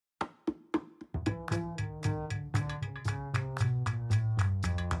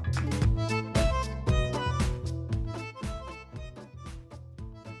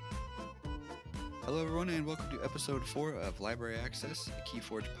Hello, everyone, and welcome to episode 4 of Library Access, a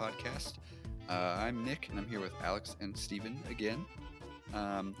Keyforge podcast. I'm Nick, and I'm here with Alex and Steven again.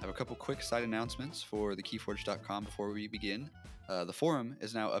 I have a couple quick side announcements for the Keyforge.com before we begin. The forum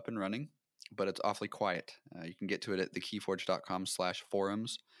is now up and running, but it's awfully quiet. You can get to it at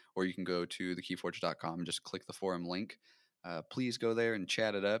thekeyforge.com/forums, or you can go to thekeyforge.com and just click the forum link. Please go there and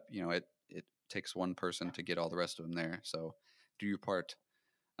chat it up. You know, it takes one person to get all the rest of them there, so do your part.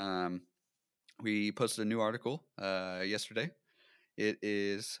 We posted a new article yesterday. It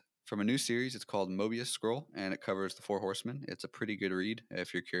is from a new series. It's called Mobius Scroll, and it covers the Four Horsemen. It's a pretty good read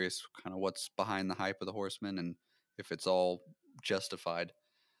if you're curious kind of what's behind the hype of the Horsemen and if it's all justified.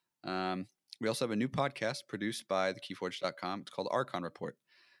 We also have a new podcast produced by thekeyforge.com. It's called Archon Report.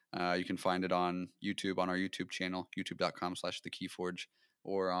 You can find it on YouTube, on our YouTube channel, youtube.com/thekeyforge,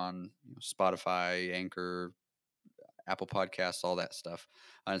 or on Spotify, Anchor, Apple Podcasts, all that stuff.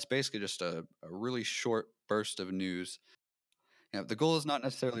 It's basically just a really short burst of news. The goal is not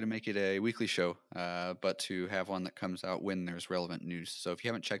necessarily to make it a weekly show, but to have one that comes out when there's relevant news. So if you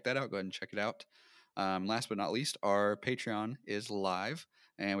haven't checked that out, go ahead and check it out. Last but not least, our Patreon is live,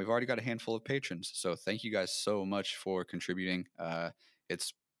 and we've already got a handful of patrons. So thank you guys so much for contributing.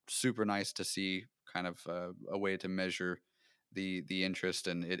 It's super nice to see kind of a way to measure the interest,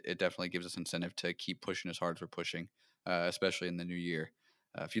 and it definitely gives us incentive to keep pushing as hard as we're pushing, especially in the new year.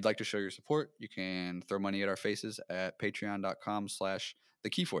 If you'd like to show your support, you can throw money at our faces at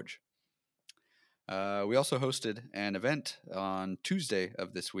patreon.com/thekeyforge. We also hosted an event on Tuesday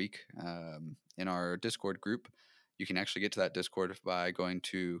of this week in our Discord group. You can actually get to that Discord by going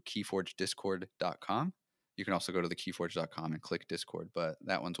to keyforgediscord.com. You can also go to thekeyforge.com and click Discord, but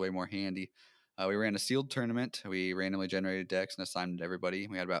that one's way more handy. We ran a sealed tournament. We randomly generated decks and assigned it to everybody.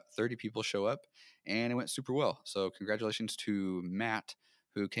 We had about 30 people show up, and it went super well. So congratulations to Matt,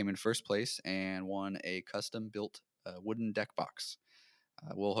 who came in first place and won a custom-built wooden deck box.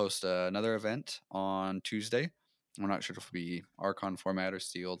 We'll host another event on Tuesday. We're not sure if it'll be Archon format or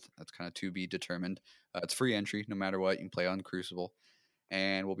sealed. That's kind of to be determined. It's free entry, no matter what. You can play on Crucible.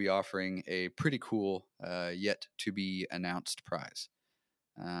 And we'll be offering a pretty cool, yet-to-be-announced prize.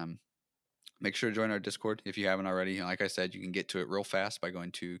 Make sure to join our Discord if you haven't already. Like I said, you can get to it real fast by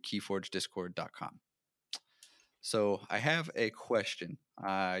going to keyforgediscord.com. So I have a question.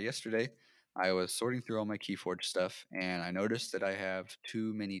 Yesterday, I was sorting through all my Keyforge stuff, and I noticed that I have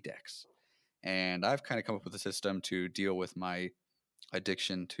too many decks. And I've kind of come up with a system to deal with my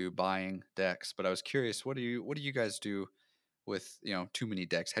addiction to buying decks. But I was curious, what do you guys do with too many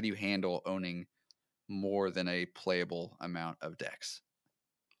decks? How do you handle owning more than a playable amount of decks?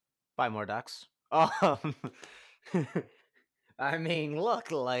 Buy more decks. I mean,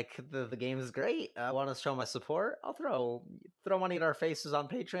 look, like the game is great. I want to show my support. I'll throw money at our faces on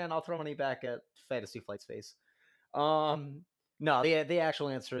Patreon. I'll throw money back at Fantasy Flight's face. No, the actual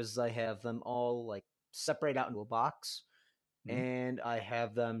answer is I have them all like separate out into a box, and I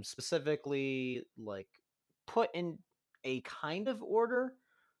have them specifically like put in a kind of order.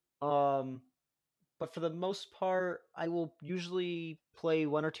 But for the most part, I will usually play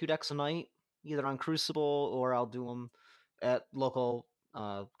one or two decks a night, either on Crucible or I'll do them at local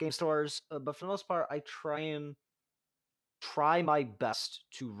game stores. But for the most part, I try my best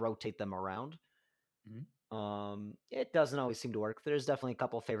to rotate them around. It doesn't always seem to work. There's definitely a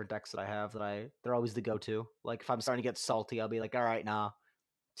couple of favorite decks that I have they're always the go-to. Like if I'm starting to get salty, I'll be like, all right, nah,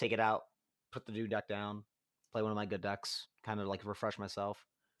 take it out, put the new deck down, play one of my good decks, kind of like refresh myself.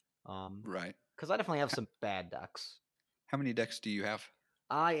 Right. Because I definitely have some bad decks. How many decks do you have?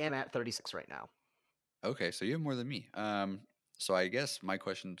 I am at 36 right now. Okay, so you have more than me. So I guess my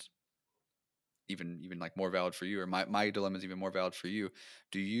question's even like more valid for you, or my dilemma is even more valid for you.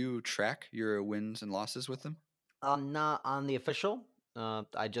 Do you track your wins and losses with them? Not on the official.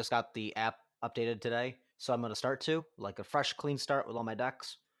 I just got the app updated today, so I'm going to start to like a fresh, clean start with all my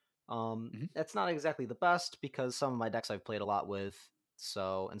decks. It's not exactly the best because some of my decks I've played a lot with,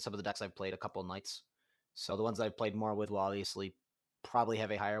 and some of the decks I've played a couple nights. So the ones I've played more with will obviously probably have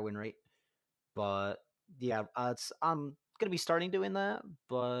a higher win rate. But yeah, I'm gonna be starting doing that.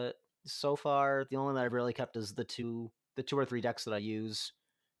 But so far, the only one that I've really kept is the two or three decks that I use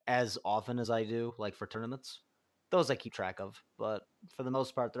as often as I do, like for tournaments. Those I keep track of. But for the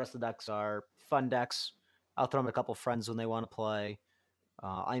most part, the rest of the decks are fun decks. I'll throw them to a couple friends when they want to play.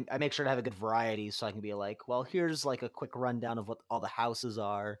 I make sure to have a good variety so I can be like, well, here's like a quick rundown of what all the houses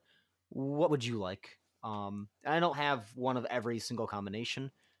are. What would you like? I don't have one of every single combination,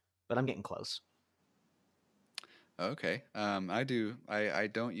 but I'm getting close. Okay. I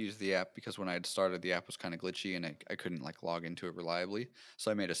don't use the app because when I had started, the app was kind of glitchy and I couldn't like log into it reliably. So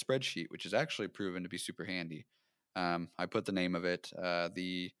I made a spreadsheet, which is actually proven to be super handy. I put the name of it,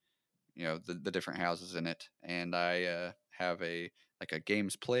 the different houses in it, and I have a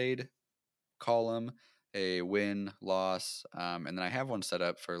games played column, a win loss, and then I have one set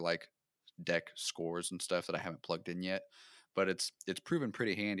up for like deck scores and stuff that I haven't plugged in yet. But it's proven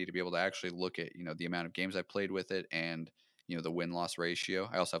pretty handy to be able to actually look at the amount of games I played with it and the win loss ratio.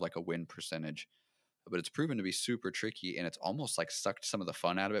 I also have like a win percentage, but it's proven to be super tricky, and it's almost like sucked some of the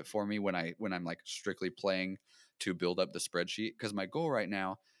fun out of it for me when I'm like strictly playing to build up the spreadsheet, because my goal right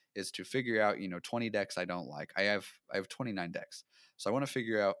now is to figure out 20 decks I don't like. I have 29 decks, so I want to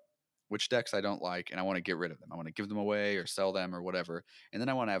figure out which decks I don't like, and I want to get rid of them. I want to give them away or sell them or whatever, and then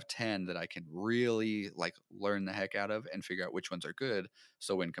I want to have 10 that I can really like learn the heck out of and figure out which ones are good,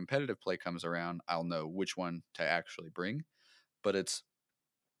 so when competitive play comes around I'll know which one to actually bring. But it's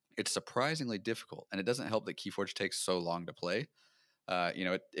surprisingly difficult, and it doesn't help that Keyforge takes so long to play.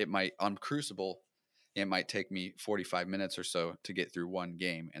 It might on Crucible, it might take me 45 minutes or so to get through one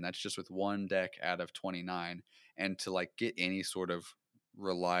game, and that's just with one deck out of 29. And to like get any sort of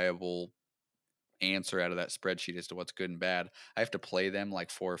reliable answer out of that spreadsheet as to what's good and bad, I have to play them like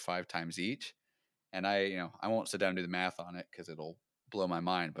 4 or 5 times each. And I won't sit down and do the math on it because it'll blow my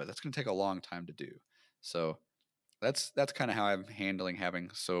mind, but that's going to take a long time to do. So that's kind of how I'm handling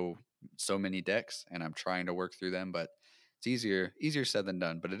having so many decks, and I'm trying to work through them. But it's easier said than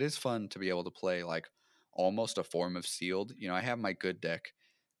done. But it is fun to be able to play like almost a form of sealed. I have my good deck.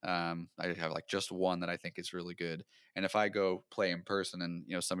 I have like just one that I think is really good. And if I go play in person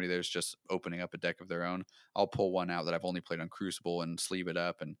and somebody there's just opening up a deck of their own, I'll pull one out that I've only played on Crucible and sleeve it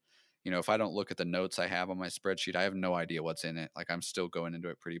up. And if I don't look at the notes I have on my spreadsheet, I have no idea what's in it. Like I'm still going into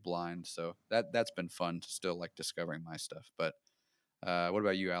it pretty blind. So that's been fun to still like discovering my stuff. But what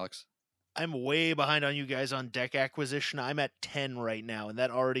about you, Alex? I'm way behind on you guys on deck acquisition. I'm at 10 right now, and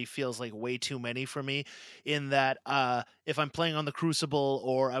that already feels like way too many for me. In that, if I'm playing on the Crucible,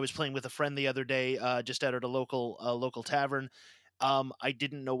 or I was playing with a friend the other day, just out at a local tavern, I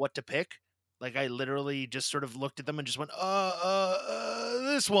didn't know what to pick. Like I literally just sort of looked at them and just went,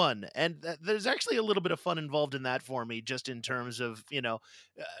 this one. And there's actually a little bit of fun involved in that for me, just in terms of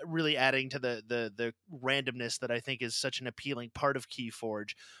really adding to the randomness that I think is such an appealing part of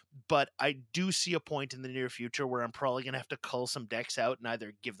Keyforge. But I do see a point in the near future where I'm probably going to have to cull some decks out and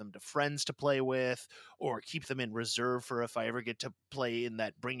either give them to friends to play with or keep them in reserve for if I ever get to play in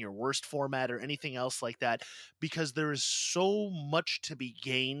that bring your worst format or anything else like that, because there is so much to be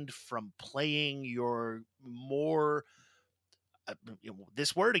gained from playing your more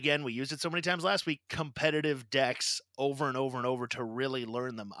this word again, we used it so many times last week, competitive decks over and over and over to really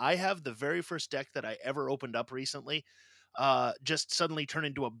learn them. I have the very first deck that I ever opened up recently just suddenly turn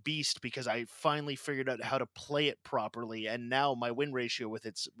into a beast because I finally figured out how to play it properly, and now my win ratio with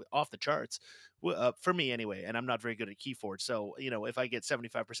it's off the charts for me anyway. And I'm not very good at Keyforge, so if I get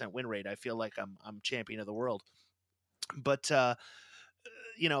 75% win rate, I feel like I'm champion of the world. But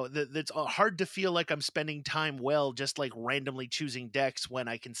it's hard to feel like I'm spending time well just like randomly choosing decks when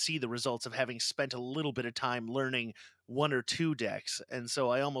I can see the results of having spent a little bit of time learning one or two decks. And so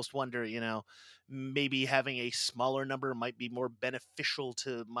I almost wonder, maybe having a smaller number might be more beneficial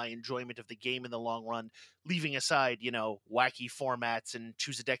to my enjoyment of the game in the long run, leaving aside, wacky formats and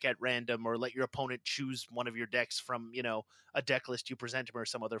choose a deck at random or let your opponent choose one of your decks from, a deck list you present him or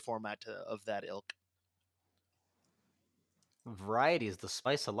some other format of that ilk. Variety is the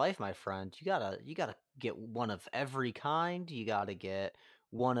spice of life, my friend. You gotta get one of every kind. You gotta get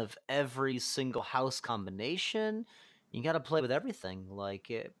one of every single house combination. You gotta play with everything.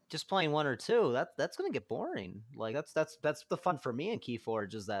 Like just playing one or two, that's gonna get boring. Like that's the fun for me in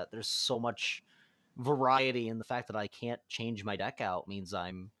Keyforge is that there's so much variety, and the fact that I can't change my deck out means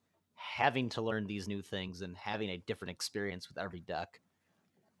I'm having to learn these new things and having a different experience with every deck.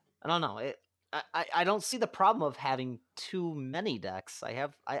 I don't know. I don't see the problem of having too many decks.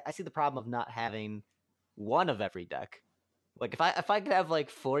 I see the problem of not having one of every deck. Like if I could have like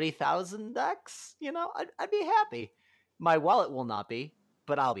 40,000 decks, I'd be happy. My wallet will not be,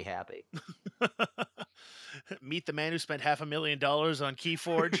 but I'll be happy. Meet the man who spent $500,000 on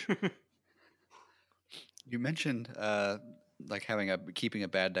Keyforge. You mentioned like keeping a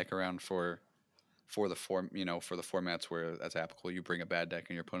bad deck around for the for the formats where that's applicable. You bring a bad deck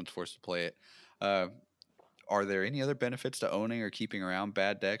and your opponent's forced to play it. Uh, are there any other benefits to owning or keeping around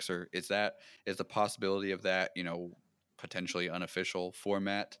bad decks, or is the possibility of that potentially unofficial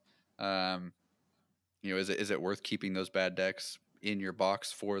format? Um, is it worth keeping those bad decks in your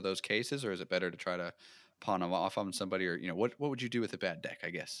box for those cases, or is it better to try to pawn them off on somebody, or what would you do with a bad deck? I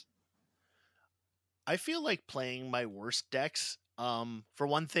guess. I feel like playing my worst decks. For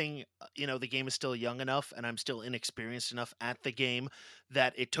one thing, the game is still young enough and I'm still inexperienced enough at the game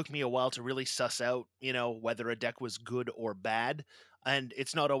that it took me a while to really suss out, whether a deck was good or bad. And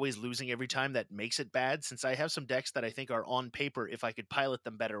it's not always losing every time that makes it bad, since I have some decks that I think are on paper, if I could pilot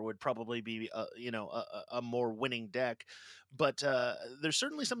them better, would probably be, a more winning deck. But there's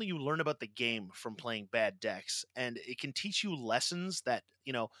certainly something you learn about the game from playing bad decks, and it can teach you lessons that,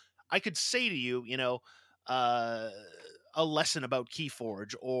 I could say to you, uh, a lesson about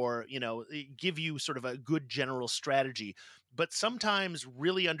Keyforge, or give you sort of a good general strategy. But sometimes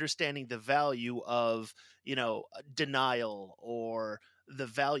really understanding the value of denial, or the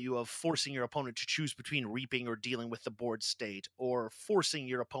value of forcing your opponent to choose between reaping or dealing with the board state, or forcing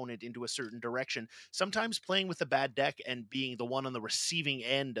your opponent into a certain direction. Sometimes playing with a bad deck and being the one on the receiving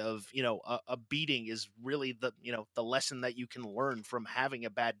end of a beating is really the lesson that you can learn from having a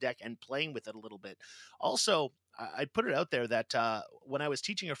bad deck and playing with it a little bit. Also, I'd put it out there that when I was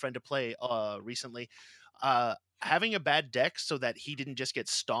teaching a friend to play recently, having a bad deck so that he didn't just get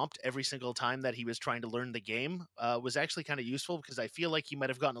stomped every single time that he was trying to learn the game was actually kind of useful, because I feel like he might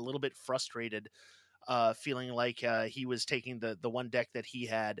have gotten a little bit frustrated, feeling like he was taking the one deck that he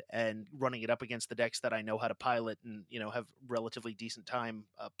had and running it up against the decks that I know how to pilot and have relatively decent time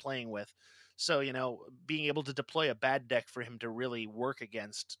playing with. So being able to deploy a bad deck for him to really work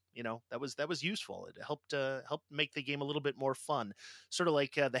against, that was useful. It helped make the game a little bit more fun, sort of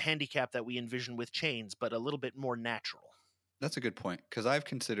like the handicap that we envision with chains, but a little bit more natural. That's a good point, because I've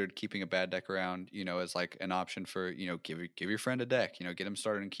considered keeping a bad deck around, as like an option for, give your friend a deck, get them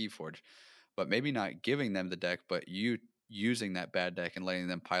started in Keyforge, but maybe not giving them the deck, but you using that bad deck and letting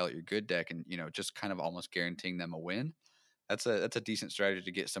them pilot your good deck, and just kind of almost guaranteeing them a win. That's a decent strategy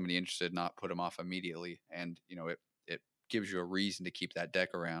to get somebody interested, not put them off immediately, and it gives you a reason to keep that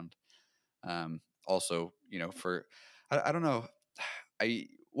deck around. Also, for I don't know,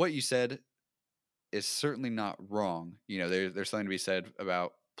 what you said is certainly not wrong. There's something to be said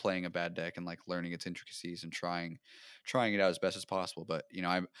about playing a bad deck and like learning its intricacies and trying it out as best as possible. But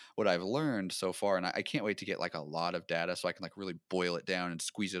what I've learned so far, and I can't wait to get like a lot of data so I can like really boil it down and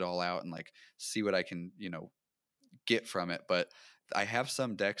squeeze it all out and like see what I can get from it. But I have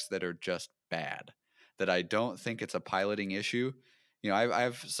some decks that are just bad, that I don't think it's a piloting issue. I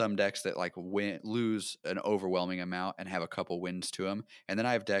have some decks that like lose an overwhelming amount and have a couple wins to them, and then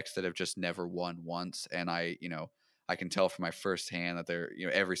I have decks that have just never won once, and I can tell from my first hand that they're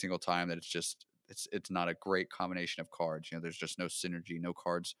every single time that it's not a great combination of cards. There's just no synergy, no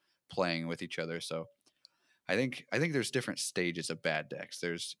cards playing with each other. So I think there's different stages of bad decks.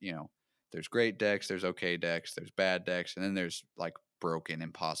 There's great decks, there's okay decks, there's bad decks, and then there's like broken,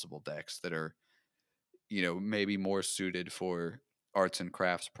 impossible decks that are maybe more suited for arts and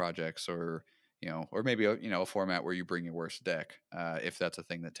crafts projects, or or maybe a format where you bring your worst deck, if that's a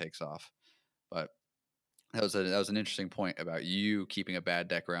thing that takes off. But that was an interesting point about you keeping a bad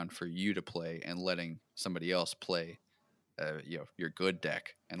deck around for you to play and letting somebody else play your good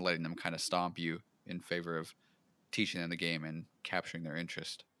deck and letting them kind of stomp you in favor of teaching them the game and capturing their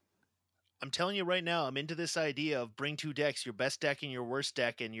interest. I'm telling you right now, I'm into this idea of bring two decks, your best deck and your worst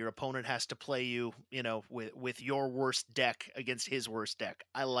deck, and your opponent has to play you, with your worst deck against his worst deck.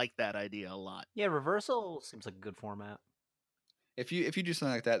 I like that idea a lot. Yeah, reversal seems like a good format. If you do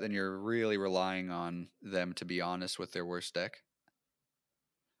something like that, then you're really relying on them to be honest with their worst deck.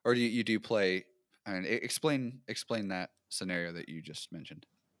 Or do you do play? I mean, explain that scenario that you just mentioned.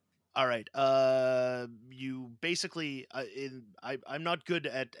 All right. You basically, I'm not good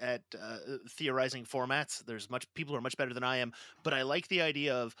at theorizing formats. People are much better than I am, but I like the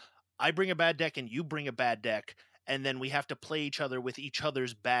idea of I bring a bad deck and you bring a bad deck, and then we have to play each other with each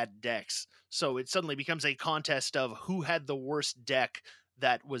other's bad decks. So it suddenly becomes a contest of who had the worst deck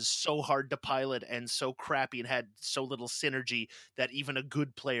that was so hard to pilot and so crappy and had so little synergy that even a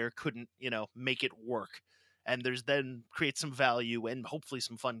good player couldn't, make it work. And there's then create some value and hopefully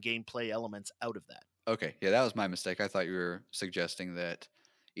some fun gameplay elements out of that. Okay, yeah, that was my mistake. I thought you were suggesting that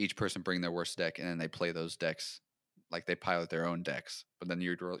each person bring their worst deck and then they play those decks, like they pilot their own decks. But then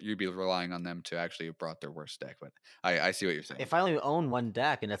you'd be relying on them to actually have brought their worst deck. But I see what you're saying. If I only own one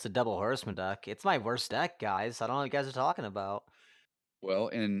deck and it's a double horseman deck, it's my worst deck, guys. I don't know what you guys are talking about. Well,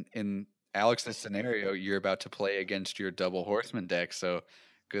 in Alex's scenario, you're about to play against your double horseman deck, so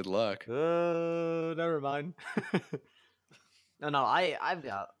good luck. Never mind. No, I've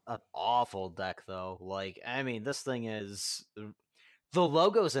got an awful deck though. Like, I mean, this thing is the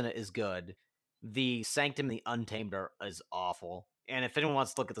logos in it is good. The Sanctum and the Untamed is awful. And if anyone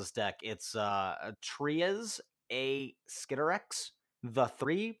wants to look at this deck, it's Trias A Skitterex, the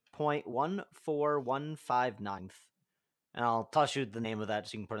 3.14159th. And I'll toss you the name of that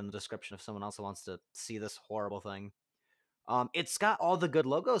so you can put it in the description if someone else wants to see this horrible thing. It's got all the good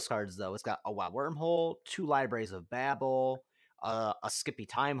logos cards, though. It's got a Wild Wormhole, 2 Libraries of Babel, a Skippy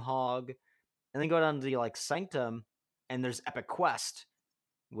Time Hog, and then go down to the Sanctum, and there's Epic Quest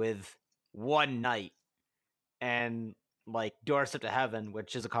with 1 Night, and Doorstep to Heaven,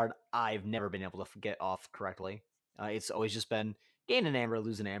 which is a card I've never been able to get off correctly. It's always just been gain an amber,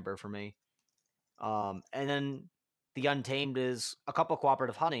 lose an amber for me. And then the Untamed is a couple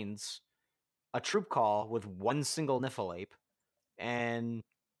cooperative huntings, a Troop Call with 1 single Niffleape, and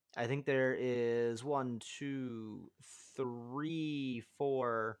I think there is 1, 2, 3,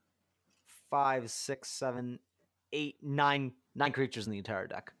 4, 5, 6, 7, 8, 9 creatures in the entire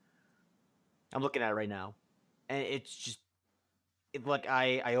deck. I'm looking at it right now, and it's just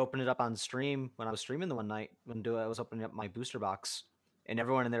I opened it up on stream when I was streaming the one night I was opening up my booster box, and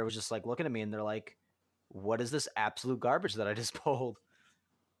everyone in there was just looking at me, and they're like, "What is this absolute garbage that I just pulled?"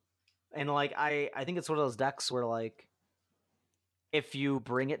 And I think it's one of those decks where if you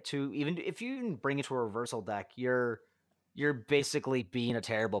bring it to if you even bring it to a reversal deck, you're basically being a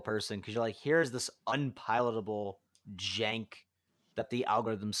terrible person because you're like, here's this unpilotable jank that the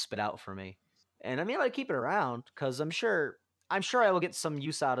algorithm spit out for me, and I mean I keep it around because I'm sure I will get some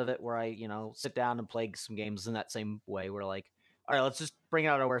use out of it where I sit down and play some games in that same way where all right, let's just bring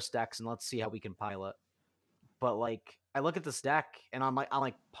out our worst decks and let's see how we can pilot. But I look at this deck and I'm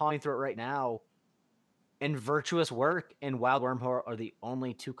pawing through it right now, and Virtuous Work and Wild Wormhole are the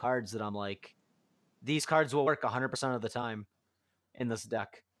only 2 cards that I'm like, these cards will work 100% of the time in this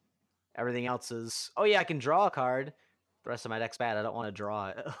deck. Everything else is, oh yeah, I can draw a card. The rest of my deck's bad. I don't want to draw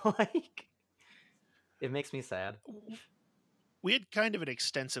it. It makes me sad. We had kind of an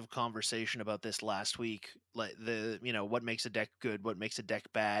extensive conversation about this last week, like what makes a deck good, what makes a deck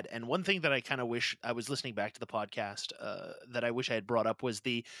bad. And one thing that I kind of wish I was listening back to the podcast that I wish I had brought up was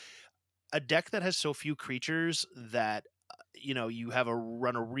a deck that has so few creatures that you have a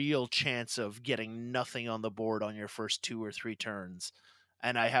real chance of getting nothing on the board on your first 2 or 3 turns.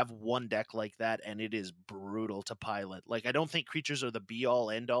 And I have one deck like that, and it is brutal to pilot. I don't think creatures are the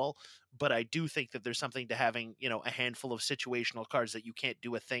be-all, end-all, but I do think that there's something to having, a handful of situational cards that you can't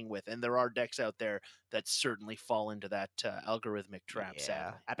do a thing with. And there are decks out there that certainly fall into that algorithmic trap,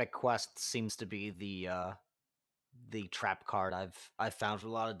 sadly. Epic Quest seems to be the trap card I've found with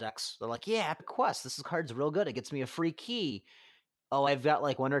a lot of decks. They're like, yeah, Epic Quest, this card's real good. It gets me a free key. Oh, I've got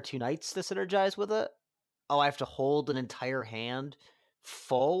 1 or 2 nights to synergize with it. Oh, I have to hold an entire hand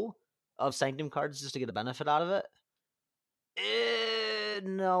full of Sanctum cards just to get a benefit out of it.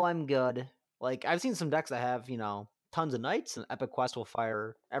 No, I'm good. I've seen some decks that have, tons of nights, and Epic Quest will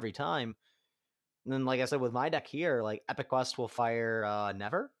fire every time. And then, like I said, with my deck here, Epic Quest will fire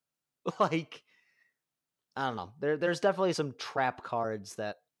never. I don't know. There's definitely some trap cards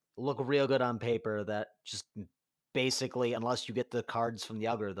that look real good on paper that just basically, unless you get the cards from the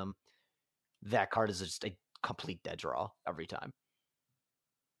algorithm, that card is just a complete dead draw every time.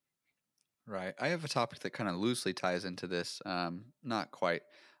 Right. I have a topic that kind of loosely ties into this. Not quite.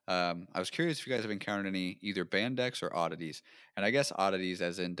 I was curious if you guys have encountered any either banned decks or oddities. And I guess oddities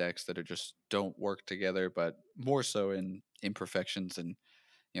as in decks that are just don't work together, but more so in imperfections and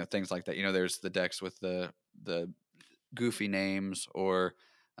things like that. There's the decks with the goofy names, or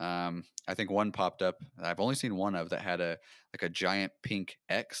I think one popped up I've only seen one of that had a giant pink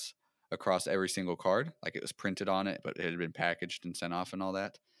X across every single card. It was printed on it, but it had been packaged and sent off and all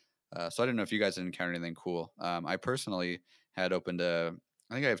that. So I didn't know if you guys had encountered anything cool. I personally had opened I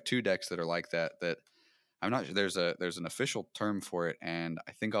think I have 2 decks that are like that I'm not sure there's an official term for it, and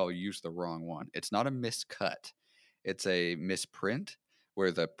I think I'll use the wrong one. It's not a miscut. It's a misprint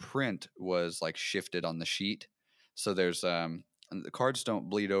where the print was shifted on the sheet. So there's the cards don't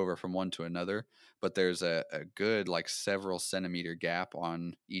bleed over from one to another, but there's a good several centimeter gap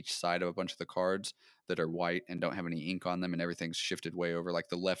on each side of a bunch of the cards that are white and don't have any ink on them, and everything's shifted way over.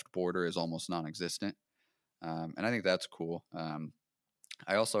 The left border is almost non-existent, and I think that's cool.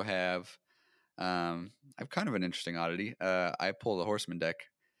 I also have I've kind of an interesting oddity. I pulled a Horseman deck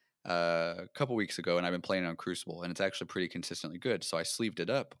a couple weeks ago, and I've been playing on Crucible, and it's actually pretty consistently good. So I sleeved it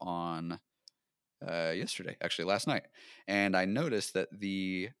up on yesterday, actually last night, and I noticed that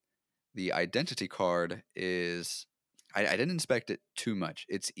the identity card is I didn't inspect it too much.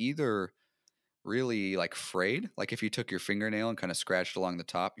 It's either really frayed, if you took your fingernail and kind of scratched along the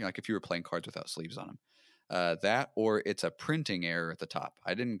top, if you were playing cards without sleeves on them. That, or it's a printing error at the top.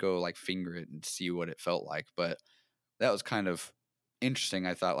 I didn't go finger it and see what it felt like, but that was kind of interesting.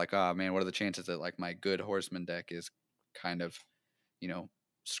 I thought like, oh man, what are the chances that like my good horseman deck is kind of, you know,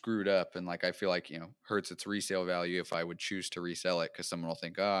 screwed up, and like I feel like, you know, hurts its resale value if I would choose to resell it, because someone will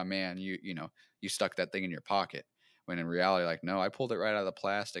think, oh man, you know, you stuck that thing in your pocket, when in reality, like, no, I pulled it right out of the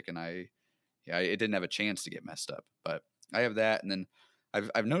plastic, and it didn't have a chance to get messed up. But I have that, and then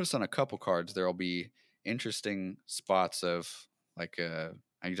I've noticed on a couple cards there'll be interesting spots of like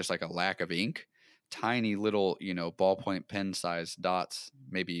just like a lack of ink, tiny little, you know, ballpoint pen size dots,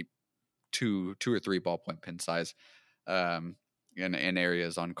 maybe two or three ballpoint pen size, um, in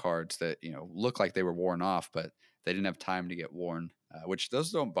areas on cards that, you know, look like they were worn off, but they didn't have time to get worn. Which those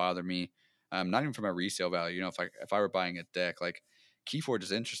don't bother me. Not even from a resale value. You know, if I were buying a deck, like Keyforge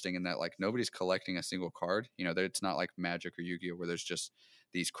is interesting in that like nobody's collecting a single card. You know, it's not like Magic or Yu-Gi-Oh where there's just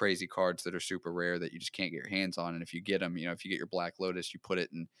these crazy cards that are super rare that you just can't get your hands on. And if you get them, you know, if you get your Black Lotus, you put it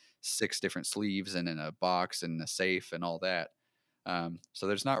in 6 different sleeves and in a box and a safe and all that. So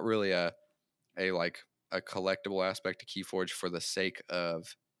there's not really a like a collectible aspect to Keyforge for the sake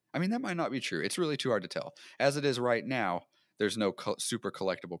of. I mean, that might not be true. It's really too hard to tell. As it is right now, there's no super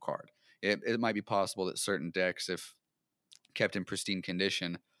collectible card. It might be possible that certain decks, if kept in pristine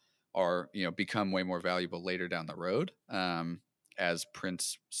condition, are, you know, become way more valuable later down the road, as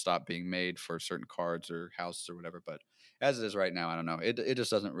prints stop being made for certain cards or houses or whatever. But as it is right now, I don't know. It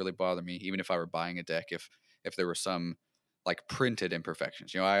just doesn't really bother me, even if I were buying a deck, if there were some like printed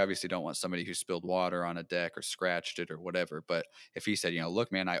imperfections. You know, I obviously don't want somebody who spilled water on a deck or scratched it or whatever. But if he said, you know,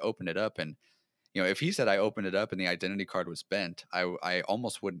 look, man, I opened it up, and you know, if he said I opened it up and the identity card was bent, I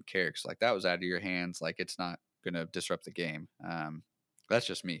almost wouldn't care, because like that was out of your hands. Like it's not gonna disrupt the game. That's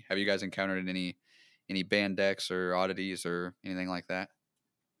just me. Have you guys encountered any banned decks or oddities or anything like that?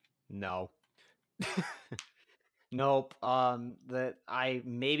 No. Nope. That I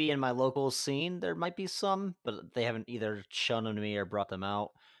maybe in my local scene there might be some, but they haven't either shown them to me or brought them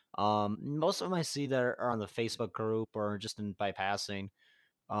out. Most of them I see that are on the Facebook group or just in by passing.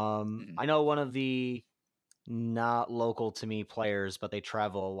 Mhm. I know one of the not local to me players, but they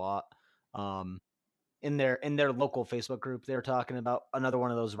travel a lot. Um, in their local Facebook group, they're talking about another one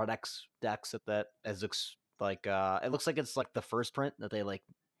of those Red X decks that as like it looks like it's like the first print that they like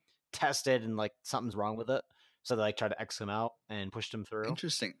tested and like something's wrong with it, so they like try to X them out and push them through.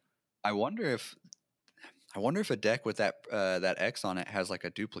 Interesting. I wonder if a deck with that X on it has like a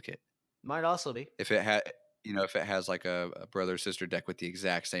duplicate. Might also be. If it had, you know, if it has like a brother or sister deck with the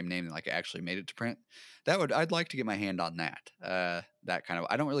exact same name and like actually made it to print, I'd like to get my hand on that. That kind of,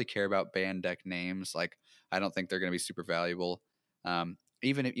 I don't really care about banned deck names. Like I don't think they're going to be super valuable.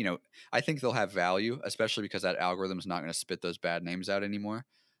 Even if, you know, I think they'll have value, especially because that algorithm is not going to spit those bad names out anymore.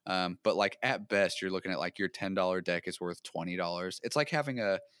 But like at best, you're looking at like your $10 deck is worth $20. It's like having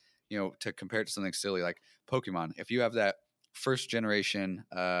a, you know, to compare it to something silly like Pokemon. If you have that first generation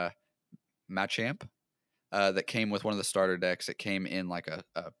Machamp that came with one of the starter decks, it came in like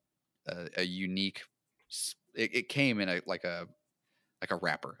a unique. It came in a like a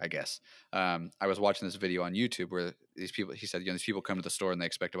wrapper, I guess. I was watching this video on YouTube where these people, he said, you know, these people come to the store and they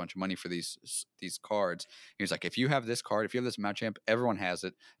expect a bunch of money for these cards. He was like, if you have this card, if you have this Machamp, everyone has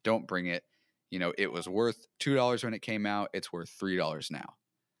it. Don't bring it. You know, it was worth $2 when it came out. It's worth $3 now.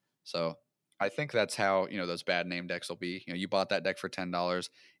 So I think that's how, you know, those bad name decks will be. You know, you bought that deck for $10.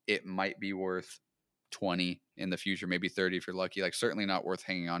 It might be worth 20 in the future, maybe 30 if you're lucky. Like certainly not worth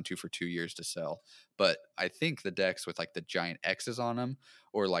hanging on to for 2 years to sell. But I think the decks with like the giant X's on them,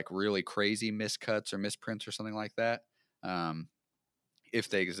 or like really crazy miscuts or misprints or something like that, if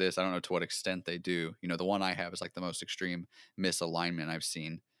they exist, I don't know to what extent they do. You know, the one I have is like the most extreme misalignment I've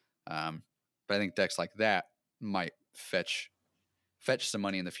seen. But I think decks like that might fetch some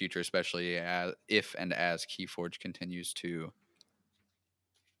money in the future, especially if and as Keyforge continues to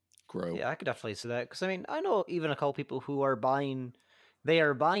grow. Yeah, I could definitely see that because I mean I know even a couple people who are buying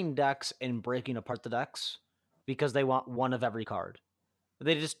decks and breaking apart the decks because they want one of every card.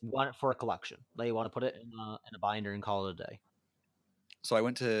 They just want it for a collection. They want to put it in a binder and call it a day. So I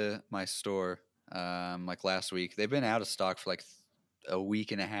went to my store like last week. They've been out of stock for like a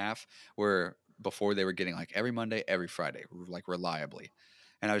week and a half, where before they were getting like every Monday, every Friday, like reliably.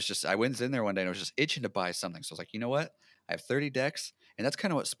 And I went in there one day and I was just itching to buy something. So I was like, you know what? I have 30 decks, and that's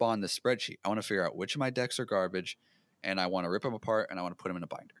kind of what spawned this spreadsheet. I want to figure out which of my decks are garbage, and I want to rip them apart and I want to put them in a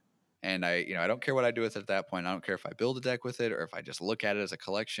binder. And I don't care what I do with it at that point. I don't care if I build a deck with it or if I just look at it as a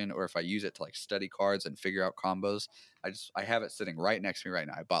collection or if I use it to like study cards and figure out combos. I have it sitting right next to me right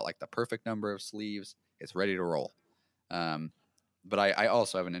now. I bought like the perfect number of sleeves. It's ready to roll. But I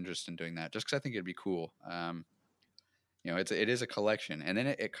also have an interest in doing that just because I think it'd be cool. You know, it is a collection, and then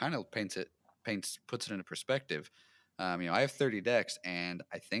it kind of puts it into perspective. I have 30 decks, and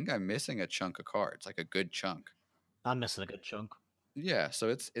I think I'm missing a chunk of cards, like a good chunk. I'm missing a good chunk. Yeah, so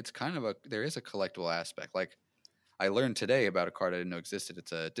it's kind of there is a collectible aspect. Like I learned today about a card I didn't know existed.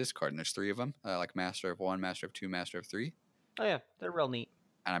 It's a discard, and there's 3 of them, like Master of 1, Master of 2, Master of 3. Oh yeah, they're real neat.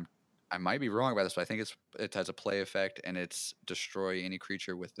 And I might be wrong about this, but I think it has a play effect, and it's destroy any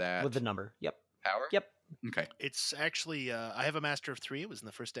creature with that With the number. Yep. power. Yep. Okay. It's actually, I have a Master of 3. It was in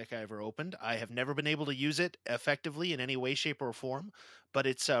the first deck I ever opened. I have never been able to use it effectively in any way, shape, or form, but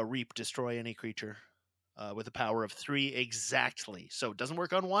it's Reap, destroy any creature with a power of 3 exactly. So it doesn't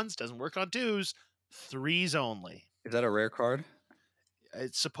work on 1s, doesn't work on 2s, 3s only. Is that a rare card?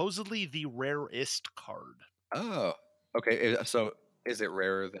 It's supposedly the rarest card. Oh, okay. So is it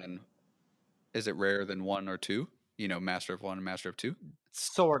rarer than 1 or 2? Master of 1 and Master of 2?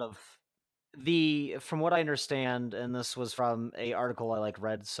 Sort of. From what I understand, and this was from a article I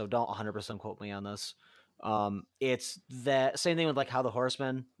read, so don't 100% quote me on this. It's that same thing with how the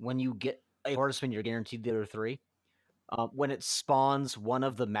horseman, when you get a horseman, you're guaranteed the other 3. When it spawns one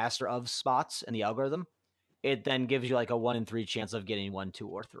of the master of spots in the algorithm, it then gives you a 1 in 3 chance of getting 1, 2,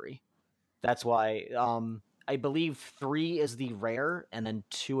 or 3. That's why I believe 3 is the rare, and then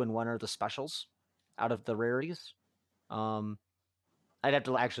 2 and 1 are the specials out of the rarities. I'd have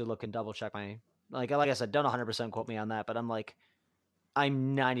to actually look and double check my like I said, don't 100% quote me on that, but I'm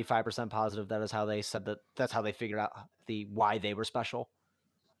 95% positive that is how they said that's how they figured out why they were special.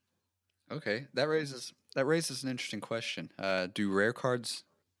 Okay, that raises an interesting question. Do rare cards?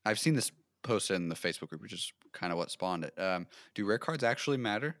 I've seen this posted in the Facebook group, which is kind of what spawned it. Do rare cards actually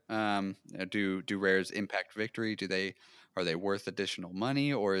matter? Do rares impact victory? Are they worth additional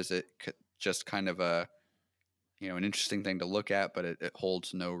money, or is it just kind of an interesting thing to look at, but it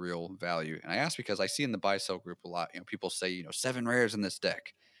holds no real value? And I ask because I see in the buy sell group a lot. People say 7 rares in this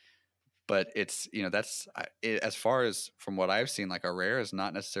deck, but it's that's as far as from what I've seen, a rare is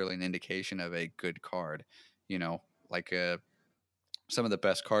not necessarily an indication of a good card. Some of the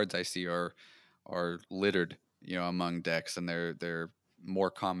best cards I see are littered among decks, and they're more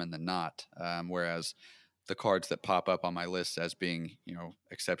common than not. Whereas the cards that pop up on my list as being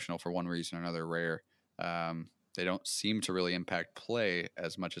exceptional for one reason or another, rare, they don't seem to really impact play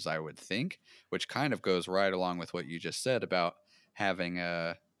as much as I would think, which kind of goes right along with what you just said about having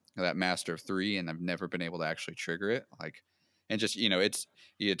that Master of 3, and I've never been able to actually trigger it. And just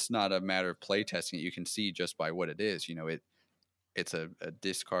it's not a matter of play testing it. You can see just by what it is. It's a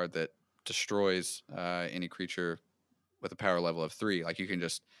discard that destroys any creature with a power level of 3. You can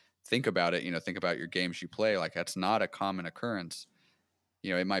just think about it. Think about your games you play. That's not a common occurrence.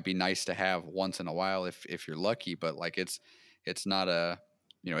 It might be nice to have once in a while if you're lucky, but it's not a,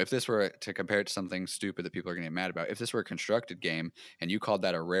 if this were to compare it to something stupid that people are going to get mad about, if this were a constructed game and you called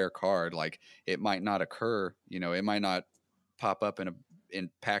that a rare card, it might not occur, it might not pop up in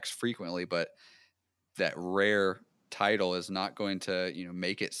packs frequently, but that rare title is not going to,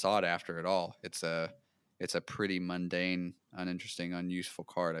 make it sought after at all. It's a pretty mundane, uninteresting, unuseful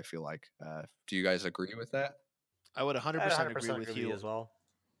card, I feel like. Do you guys agree with that? I would 100% agree with you as well.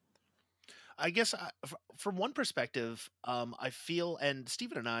 I guess from one perspective, I feel, and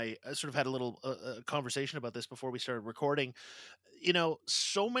Steven and I sort of had a little conversation about this before we started recording.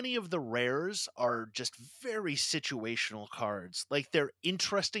 So many of the rares are just very situational cards. They're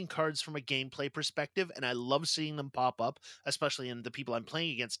interesting cards from a gameplay perspective, and I love seeing them pop up, especially in the people I'm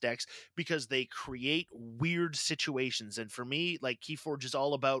playing against decks, because they create weird situations. And for me, Keyforge is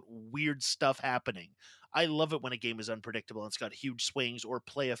all about weird stuff happening. I love it when a game is unpredictable and it's got huge swings or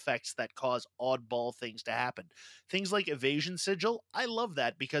play effects that cause oddball things to happen. Things like Evasion Sigil, I love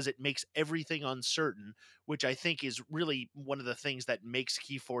that because it makes everything uncertain, which I think is really one of the things that makes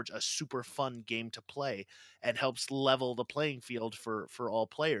Keyforge a super fun game to play and helps level the playing field for all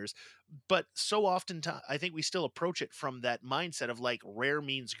players. But so often, I think we still approach it from that mindset of rare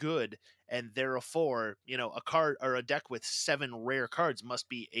means good, and therefore, a card or a deck with 7 rare cards must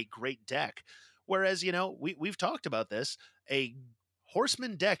be a great deck. Whereas, we've talked about this, a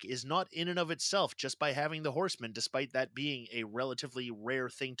horseman deck is not in and of itself, just by having the horseman, despite that being a relatively rare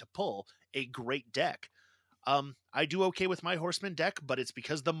thing to pull, a great deck. I do okay with my horseman deck, but it's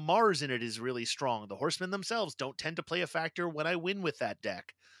because the Mars in it is really strong. The horsemen themselves don't tend to play a factor when I win with that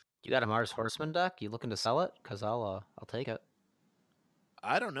deck. You got a Mars horseman deck? You looking to sell it? Because I'll take it.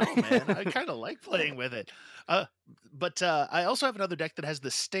 I don't know, man. I kind of like playing with it. But I also have another deck that has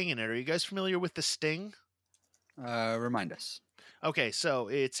the Sting in it. Are you guys familiar with the Sting? Remind us. Okay, so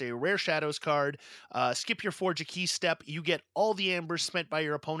it's a Rare Shadows card. Skip your Forge a Key step. You get all the ambers spent by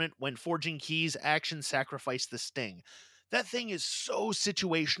your opponent when forging keys. Action, sacrifice the Sting. That thing is so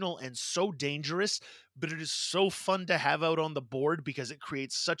situational and so dangerous, but it is so fun to have out on the board because it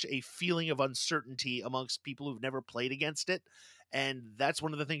creates such a feeling of uncertainty amongst people who've never played against it. And that's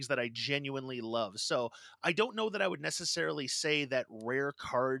one of the things that I genuinely love. So I don't know that I would necessarily say that rare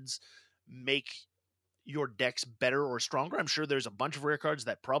cards make your decks better or stronger. I'm sure there's a bunch of rare cards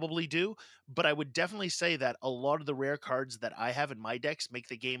that probably do, but I would definitely say that a lot of the rare cards that I have in my decks make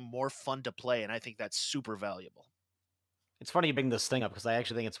the game more fun to play, and I think that's super valuable. It's funny you bring this thing up because I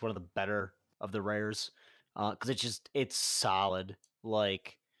actually think it's one of the better of the rares. Because it's solid.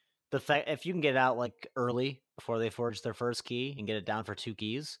 Like the fact if you can get it out like early before they forge their first key and get it down for 2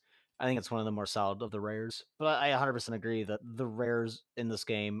 keys, I think it's one of the more solid of the rares. But I 100% agree that the rares in this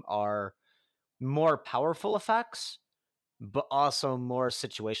game are more powerful effects, but also more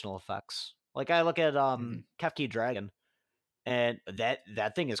situational effects. Like I look at Kefki Dragon, and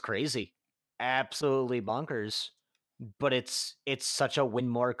that thing is crazy, absolutely bonkers. But it's such a win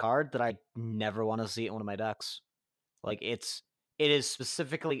more card that I never want to see it in one of my decks. Like it is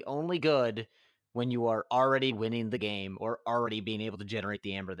specifically only good when you are already winning the game or already being able to generate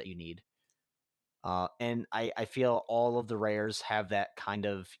the amber that you need. And I feel all of the rares have that kind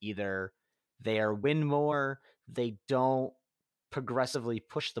of either they are win more, they don't progressively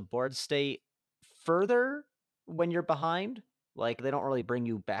push the board state further when you're behind. Like they don't really bring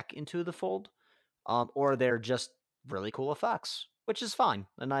you back into the fold. Or they're just really cool effects, which is fine.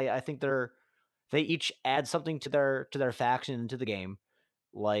 And I think they each add something to their faction and to the game.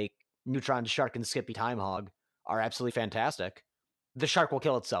 Like Neutron Shark and Skippy Time Hog are absolutely fantastic. The shark will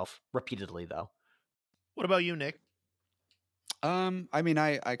kill itself repeatedly, though. What about you, Nick? I mean,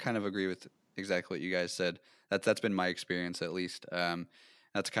 I kind of agree with exactly what you guys said. That's been my experience at least.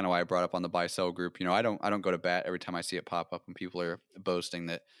 That's kind of why I brought up on the buy sell group. You know, I don't go to bat every time I see it pop up when people are boasting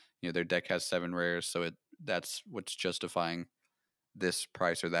that their deck has 7 rares, so that's what's justifying this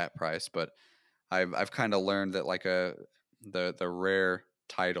price or that price. But I've kind of learned that like the rare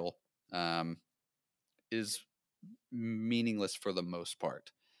title is meaningless for the most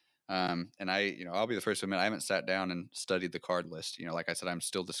part. And I'll be the first to admit I haven't sat down and studied the card list. Like I said, I'm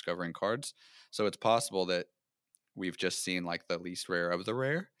still discovering cards. So it's possible that we've just seen like the least rare of the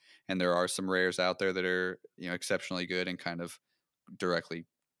rare. And there are some rares out there that are, exceptionally good and kind of directly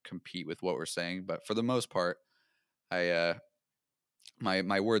compete with what we're saying. But for the most part,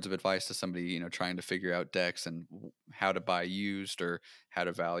 my words of advice to somebody, trying to figure out decks and how to buy used or how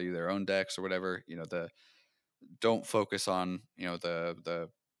to value their own decks or whatever, don't focus on, the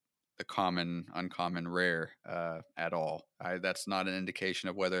common, uncommon, rare at all. That's not an indication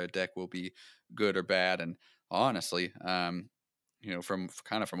of whether a deck will be good or bad. And honestly, from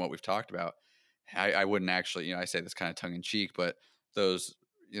what we've talked about, I wouldn't actually, I say this kind of tongue in cheek, but those,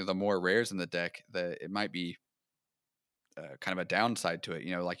 the more rares in the deck, it might be kind of a downside to it.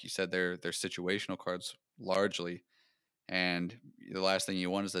 Like you said, they're situational cards largely, and the last thing you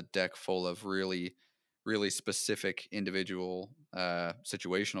want is a deck full of really specific individual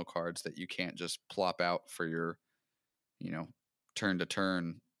situational cards that you can't just plop out for your turn to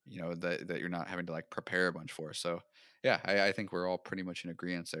turn, that you're not having to like prepare a bunch for. So yeah, I think we're all pretty much in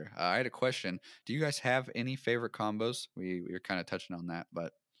agreement there. I had a question. Do you guys have any favorite combos? We were kind of touching on that,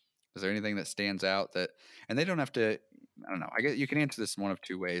 but is there anything that stands out that, and they don't have to, I don't know, I guess you can answer this one of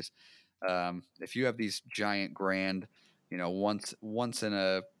 2 ways. If you have these giant grand, once in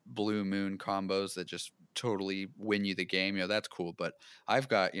a blue moon combos that just totally win you the game, that's cool. But I've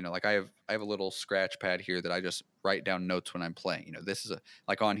got, like I have a little scratch pad here that I just write down notes when I'm playing. This is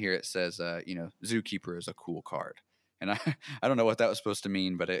like on here it says, Zookeeper is a cool card. And I don't know what that was supposed to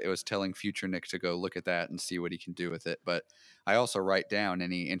mean, but it was telling future Nick to go look at that and see what he can do with it. But I also write down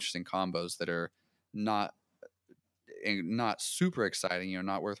any interesting combos that are not super exciting,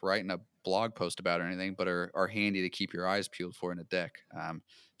 not worth writing a blog post about or anything, but are handy to keep your eyes peeled for in a deck.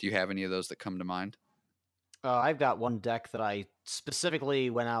 Do you have any of those that come to mind? I've got one deck that I specifically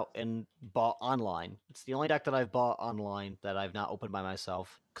went out and bought online. It's the only deck that I've bought online that I've not opened by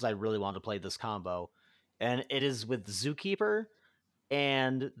myself because I really wanted to play this combo. And it is with Zookeeper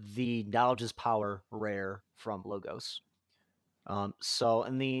and the Knowledge is Power rare from Logos. And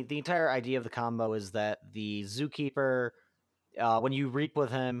the entire idea of the combo is that the Zookeeper, when you reap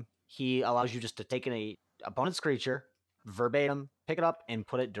with him, he allows you just to take an opponent's creature, verbatim, pick it up, and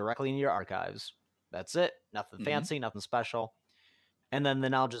put it directly into your archives. That's it. Nothing fancy, nothing special. And then the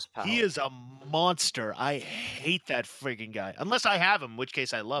Knowledge is Power. He is a monster. I hate that freaking guy. Unless I have him, in which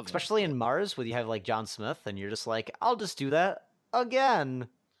case I love him. Especially in Mars, where you have like John Smith, and you're just like, I'll just do that again.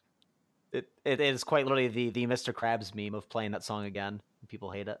 It is quite literally the Mr. Krabs meme of playing that song again.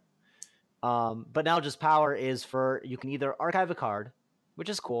 People hate it. But now just power is for you can either archive a card, which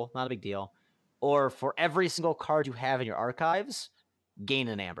is cool, not a big deal, or for every single card you have in your archives, gain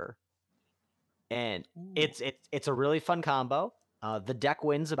an amber. And it's a really fun combo. The deck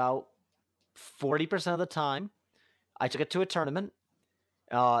wins about 40% of the time. I took it to a tournament.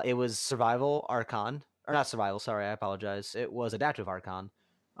 It was Survival Archon, or not Survival. Sorry, I apologize. It was Adaptive Archon.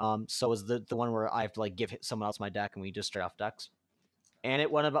 So it was the one where I have to like give someone else my deck, and we just straight off decks. And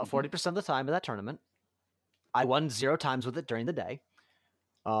it won about 40% of the time of that tournament. I won 0 times with it during the day.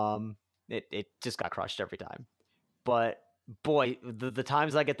 It just got crushed every time. But boy, the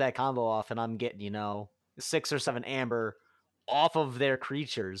times I get that combo off and I'm getting 6 or 7 amber off of their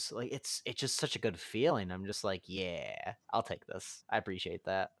creatures, like it's just such a good feeling. I'm just like, yeah, I'll take this. I appreciate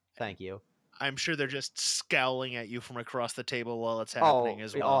that. Thank you. I'm sure they're just scowling at you from across the table while it's happening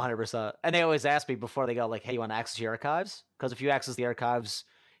as well. Oh, 100%. And they always ask me before they go, like, hey, you want to access your archives? Because if you access the archives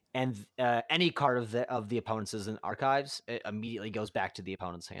and any card of the opponent's is in archives, it immediately goes back to the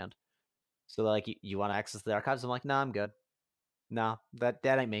opponent's hand. So they're like, you want to access the archives? I'm like, nah, I'm good. Nah, that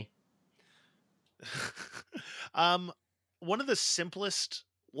ain't me. One of the simplest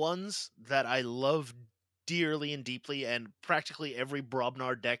ones that I love dearly and deeply, and practically every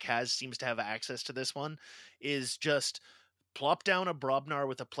Brobnar deck seems to have access to this one, is just plop down a Brobnar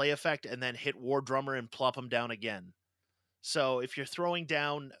with a play effect and then hit War Drummer and plop him down again. So if you're throwing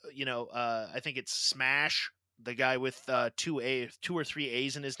down, I think it's Smash, the guy with 2 or 3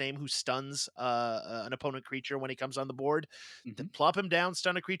 A's in his name who stuns an opponent creature when he comes on the board, plop him down,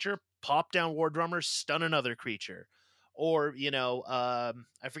 stun a creature, pop down War Drummer, stun another creature. Or, I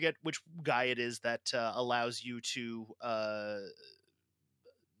forget which guy it is that allows you to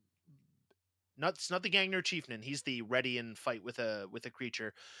it's not the Gangner Chieftain. He's the ready and fight with a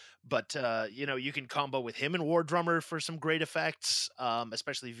creature, but you can combo with him and War Drummer for some great effects.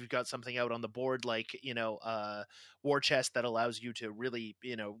 Especially if you've got something out on the board like War Chest that allows you to really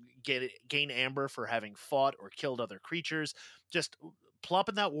gain amber for having fought or killed other creatures. Just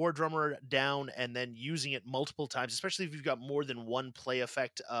plopping that War Drummer down and then using it multiple times, especially if you've got more than one play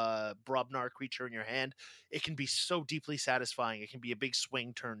effect Brobnar creature in your hand, it can be so deeply satisfying. It can be a big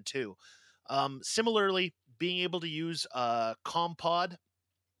swing turn too. Similarly, being able to use Compod,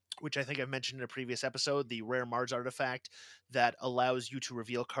 which I think I've mentioned in a previous episode, the rare Mars artifact that allows you to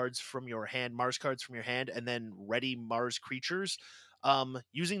reveal cards from your hand, Mars cards from your hand, and then ready Mars creatures.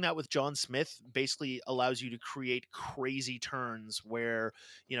 Using that with John Smith basically allows you to create crazy turns where,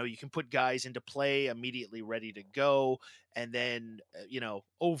 you can put guys into play immediately ready to go, and then,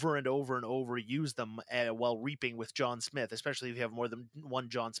 over and over and over use them while reaping with John Smith, especially if you have more than one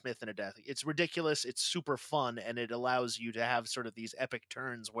John Smith in a deck. It's ridiculous. It's super fun, and it allows you to have sort of these epic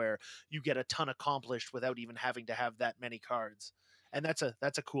turns where you get a ton accomplished without even having to have that many cards. And that's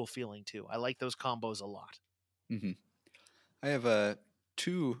a cool feeling too. I like those combos a lot. Mm-hmm. I have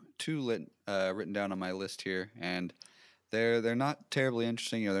two written down on my list here, and they're not terribly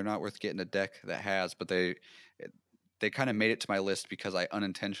interesting. They're not worth getting a deck that has, but they kind of made it to my list because I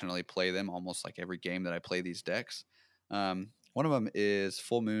unintentionally play them almost like every game that I play these decks. One of them is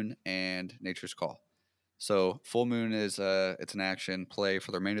Full Moon and Nature's Call. So Full Moon is it's an action play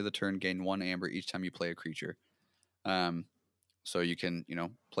for the remainder of the turn, gain 1 amber each time you play a creature. So you can,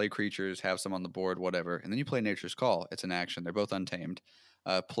 play creatures, have some on the board, whatever. And then you play Nature's Call. It's an action. They're both untamed.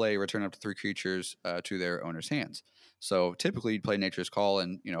 Play, return up to 3 creatures to their owner's hands. So typically you'd play Nature's Call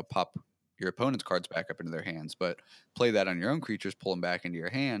and, pop your opponent's cards back up into their hands. But play that on your own creatures, pull them back into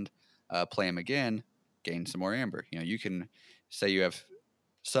your hand, play them again, gain some more amber. You can say you have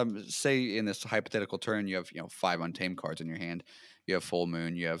say in this hypothetical turn, you have, 5 untamed cards in your hand. You have Full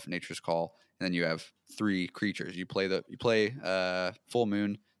Moon, you have Nature's Call, and then you have 3 creatures. You play Full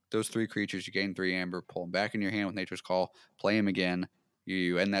Moon, those 3 creatures, you gain 3 amber, pull them back in your hand with Nature's Call, play them again.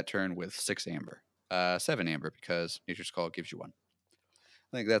 You end that turn with 6 amber, 7 amber because Nature's Call gives you 1.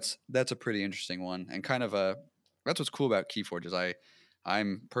 I think that's a pretty interesting one, and kind of that's what's cool about Keyforge is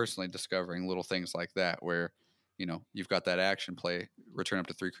I'm personally discovering little things like that where you've got that action play, return up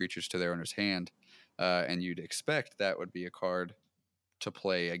to 3 creatures to their owner's hand, and you'd expect that would be a card to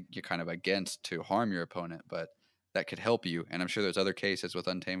play kind of against to harm your opponent, but that could help you. And I'm sure there's other cases with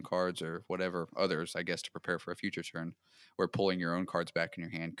untamed cards or whatever others, I guess, to prepare for a future turn where pulling your own cards back in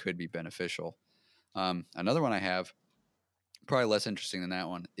your hand could be beneficial. Another one I have, probably less interesting than that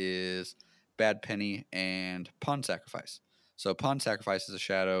one, is Bad Penny and Pawn Sacrifice. So Pawn Sacrifice is a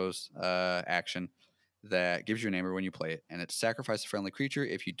Shadows action that gives you an amber when you play it, and it's sacrifice a friendly creature.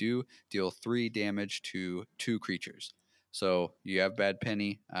 If you do, deal 3 damage to 2 creatures. So you have Bad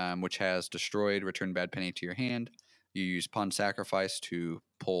Penny, which has destroyed, return Bad Penny to your hand. You use Pawn Sacrifice to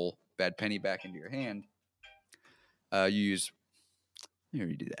pull Bad Penny back into your hand, you use. Let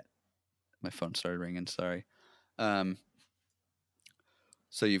me redo that. My phone started ringing. Sorry.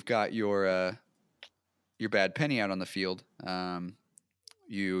 So you've got your Bad Penny out on the field.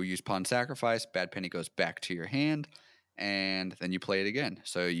 You use Pawn Sacrifice. Bad Penny goes back to your hand, and then you play it again.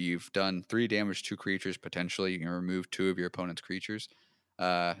 So you've done 3 damage to creatures. Potentially, you can remove 2 of your opponent's creatures,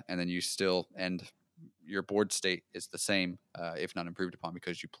 and then you still end. Your board state is the same, if not improved upon,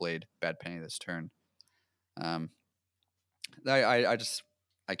 because you played Bad Penny this turn. I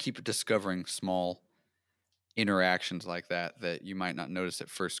keep discovering small interactions like that you might not notice at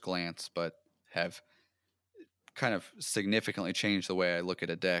first glance, but have kind of significantly changed the way I look at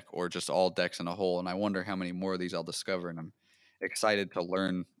a deck, or just all decks in a whole. And I wonder how many more of these I'll discover. And I'm excited to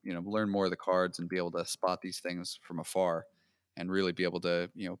learn more of the cards and be able to spot these things from afar and really be able to,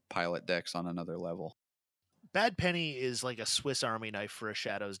 pilot decks on another level. Bad Penny is like a Swiss Army knife for a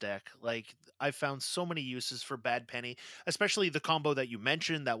Shadows deck. Like, I've found so many uses for Bad Penny, especially the combo that you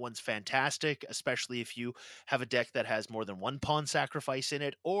mentioned. That one's fantastic, especially if you have a deck that has more than 1 Pawn Sacrifice in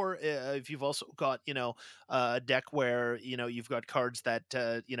it, or if you've also got, a deck where, you've got cards that,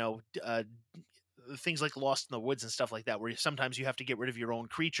 things like Lost in the Woods and stuff like that, where sometimes you have to get rid of your own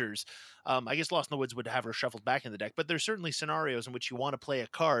creatures. I guess Lost in the Woods would have her shuffled back in the deck, but there's certainly scenarios in which you want to play a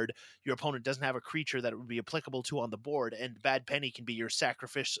card your opponent doesn't have a creature that it would be applicable to on the board, and Bad Penny can be your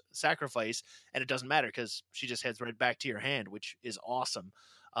sacrifice, and it doesn't matter because she just heads right back to your hand, which is awesome.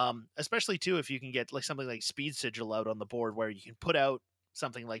 Especially too if you can get like something like Speed Sigil out on the board, where you can put out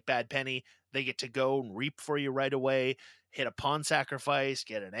something like Bad Penny, they get to go and reap for you right away, hit a Pawn Sacrifice,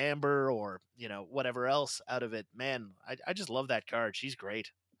 get an Amber, or whatever else out of it. Man, I just love that card. She's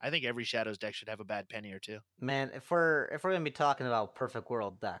great. I think every Shadows deck should have a Bad Penny or 2. Man, if we're gonna be talking about Perfect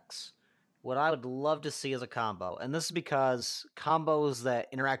World decks, what I would love to see is a combo, and this is because combos that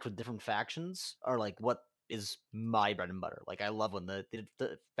interact with different factions are like what is my bread and butter. Like, I love when the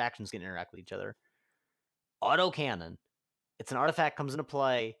factions can interact with each other. Autocannon. It's an artifact, comes into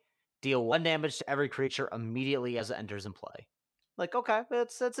play, deal 1 damage to every creature immediately as it enters in play. Like, okay,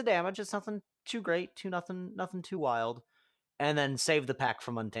 it's a damage. It's nothing too great, nothing too wild. And then Save the Pack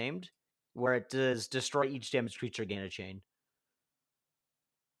from Untamed, where it does destroy each damaged creature, gain a chain.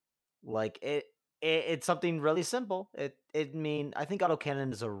 Like, it's something really simple. I think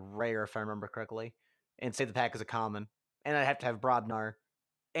Autocannon is a rare, if I remember correctly, and Save the Pack is a common. And I'd have to have Brobnar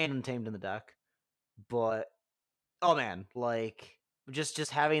and Untamed in the deck. But oh man, like, just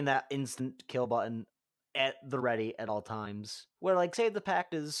having that instant kill button at the ready at all times, where like Save the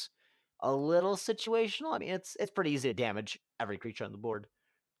Pact is a little situational. I mean, it's pretty easy to damage every creature on the board,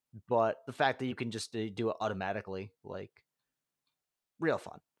 but the fact that you can just do it automatically, like, real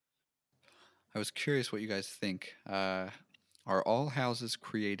fun. I was curious what you guys think. Are all houses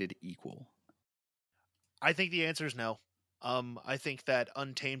created equal? I think the answer is no. I think that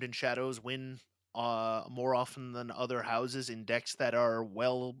Untamed and Shadows win more often than other houses in decks that are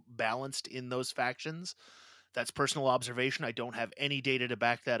well balanced in those factions. That's personal observation. I don't have any data to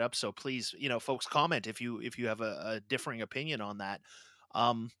back that up. So please, folks, comment if you have a differing opinion on that.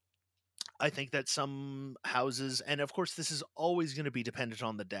 I think that some houses, and of course, this is always going to be dependent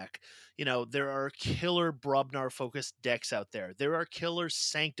on the deck. There are killer Brobnar focused decks out there. There are killer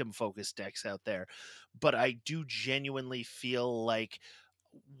Sanctum focused decks out there. But I do genuinely feel like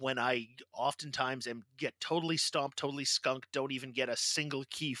when I oftentimes get totally stomped, totally skunked, don't even get a single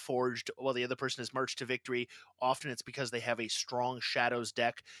key forged while the other person is marched to victory, often it's because they have a strong Shadows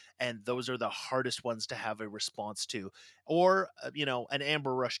deck, and those are the hardest ones to have a response to. Or, an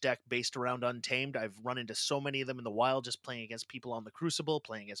Amber Rush deck based around Untamed. I've run into so many of them in the wild, just playing against people on the Crucible,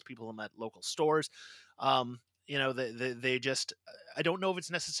 playing against people at local stores. They just, I don't know if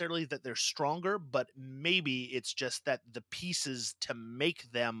it's necessarily that they're stronger, but maybe it's just that the pieces to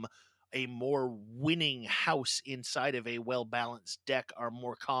make them a more winning house inside of a well-balanced deck are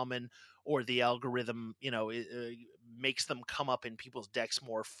more common, or the algorithm, makes them come up in people's decks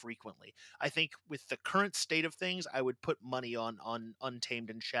more frequently. I think with the current state of things, I would put money on Untamed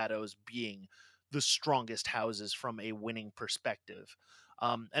and Shadows being the strongest houses from a winning perspective.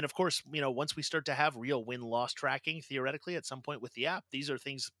 And of course, once we start to have real win-loss tracking, theoretically, at some point with the app, these are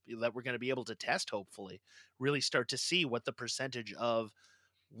things that we're going to be able to test, hopefully, really start to see what the percentage of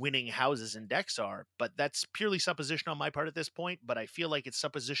winning houses and decks are. But that's purely supposition on my part at this point, but I feel like it's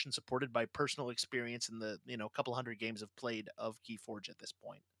supposition supported by personal experience in the, couple hundred games I've played of Keyforge at this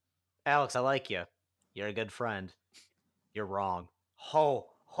point. Alex, I like you. You're a good friend. You're wrong.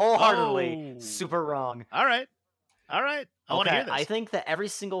 Wholeheartedly super wrong. All right. I want to hear this. I think that every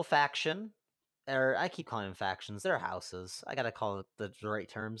single faction, or I keep calling them factions, they're houses. I gotta call it the right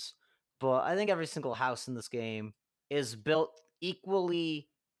terms. but I think every single house in this game is built equally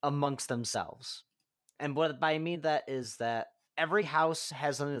amongst themselves. And what I mean that is that every house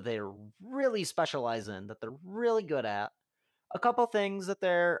has something that they're really specialize in, that they're really good at, a couple things that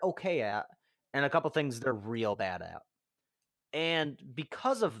they're okay at, and a couple things they're real bad at. And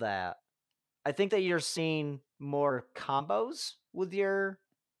because of that, I think that you're seeing more combos with your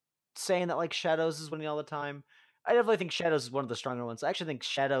saying that like Shadows is winning all the time. I definitely think Shadows is one of the stronger ones. I actually think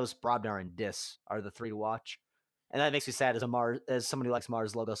Shadows, Brobnar, and Dis are the three to watch, and that makes me sad as somebody who likes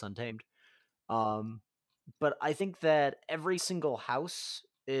Mars Logos Untamed. But I think that every single house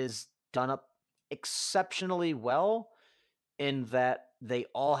is done up exceptionally well in that they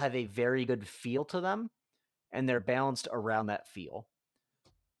all have a very good feel to them, and they're balanced around that feel.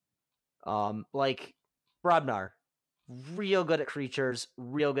 Like Brobnar, real good at creatures,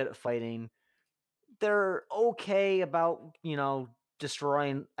 real good at fighting. They're okay about,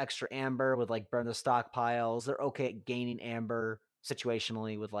 destroying extra amber with like burn the stockpiles. They're okay at gaining amber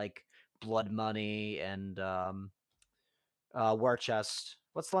situationally with like blood money and war chest.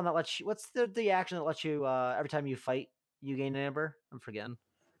 What's the one that lets you? What's the action that lets you every time you fight you gain amber? I'm forgetting.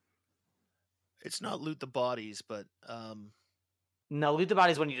 It's not loot the bodies, but No, loot the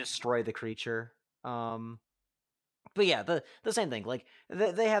body is when you destroy the creature. But yeah, the same thing. Like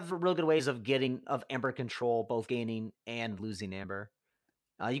they have real good ways of getting of amber control, both gaining and losing amber.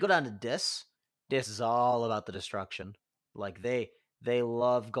 You go down to Dis. Dis is all about the destruction. Like they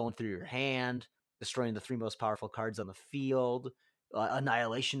love going through your hand, destroying the three most powerful cards on the field.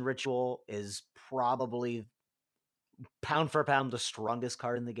 Annihilation Ritual is probably pound for pound the strongest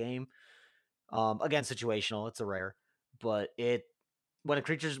card in the game. Again, situational. It's a rare, but when a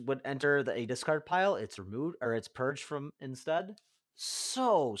creature would enter a discard pile, it's removed or it's purged from instead.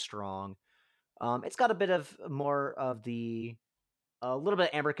 So strong. It's got a bit of more of a little bit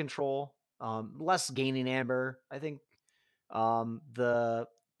of amber control, less gaining amber. I think the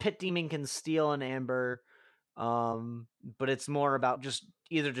Pit Demon can steal an amber, but it's more about just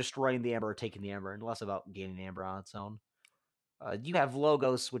either destroying the amber or taking the amber, and less about gaining amber on its own. You have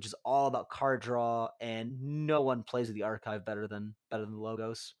Logos, which is all about card draw, and no one plays with the archive better than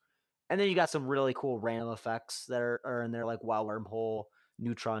Logos. And then you got some really cool random effects that are in there, like Wild Wormhole,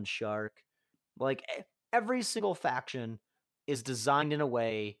 Neutron Shark. Like every single faction is designed in a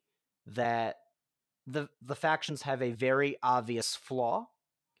way that the factions have a very obvious flaw.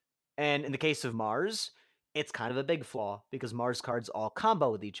 And in the case of Mars, it's kind of a big flaw because Mars cards all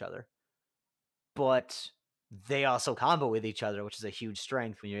combo with each other. But they also combo with each other, which is a huge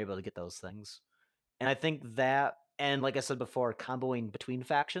strength when you're able to get those things. And I think that, and like I said before, comboing between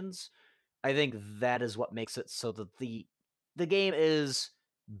factions, I think that is what makes it so that the game is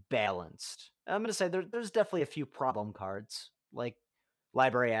balanced. And I'm going to say there's definitely a few problem cards, like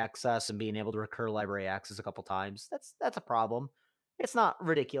library access and being able to recur library access a couple times. That's a problem. It's not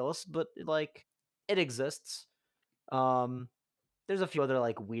ridiculous, but like it exists. There's a few other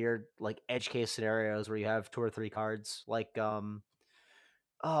like weird like edge case scenarios where you have 2 or 3 cards, like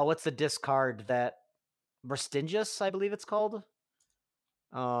what's the discard that Restingus, I believe it's called.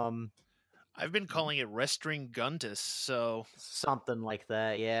 I've been calling it Restringuntus, so something like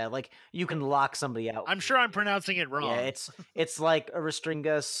that. Yeah, like you can lock somebody out. I'm sure I'm pronouncing it wrong. Yeah, it's like a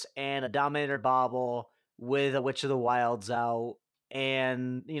Restringus and a Dominator Bauble with a Witch of the Wilds out,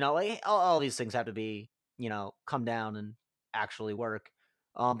 and like all these things have to be come down and actually work.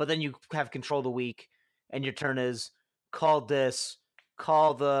 But then you have Control the Weak, and your turn is call this,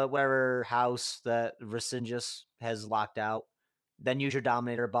 call the whatever house that Restingus has locked out, then use your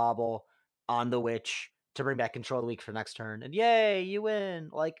Dominator Bauble on the Witch to bring back Control the Weak for next turn, and yay, you win.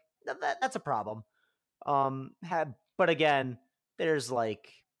 Like that's a problem. But again, there's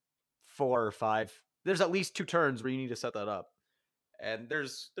like 4 or 5. There's at least 2 turns where you need to set that up, and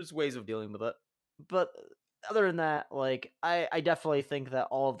there's ways of dealing with it. But other than that, like I definitely think that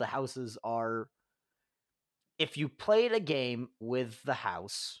all of the houses are. If you played a game with the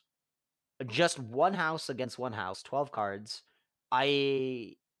house, just one house against one house, 12 cards,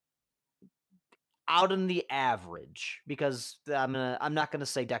 out in the average, because I'm not gonna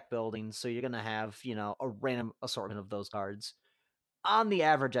say deck building, so you're gonna have a random assortment of those cards. On the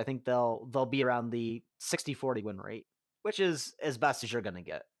average, I think they'll be around the 60-40 win rate, which is as best as you're gonna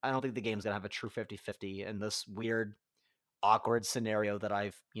get. I don't think the game's gonna have a true 50-50 in this weird, awkward scenario that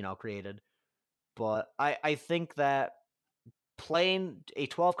I've created. But I think that playing a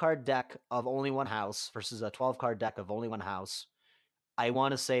 12 card deck of only one house versus a 12 card deck of only one house, I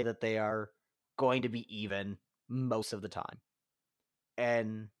want to say that they are going to be even most of the time.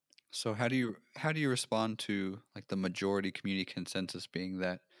 And so how do you respond to like the majority community consensus being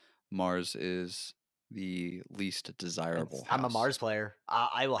that Mars is the least desirable I'm a house. Mars player.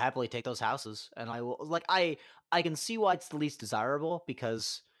 I will happily take those houses, and I will I can see why it's the least desirable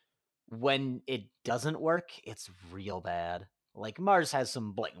because when it doesn't work, it's real bad. Like Mars has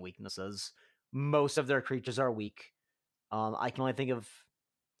some blatant weaknesses. Most of their creatures are weak. I can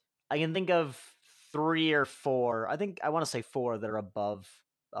think of 3 or 4. I think I want to say 4 that are above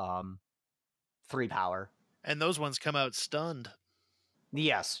um 3 power. And those ones come out stunned.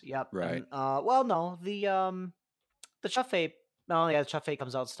 Yes, yep. Right. And well no, the Chuffate, no, yeah, the Chuffate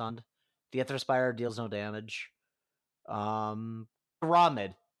comes out stunned. The Aetherspire deals no damage.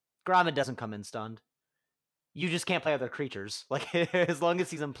 Gromid. Gromid doesn't come in stunned. You just can't play other creatures. Like as long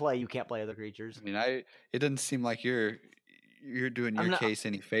as he's in play, you can't play other creatures. I mean, it doesn't seem like you're doing your case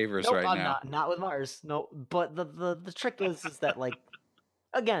any favors nope, right I'm now. not with Mars. No, but the trick is that like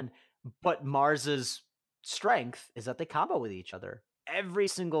again, but Mars's strength is that they combo with each other. Every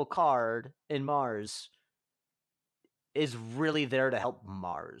single card in Mars is really there to help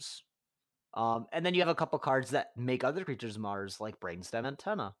Mars. And then you have a couple cards that make other creatures Mars, like Brainstem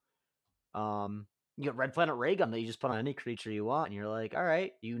Antenna. You got Red Planet Raygun that you just put on any creature you want, and you're like, all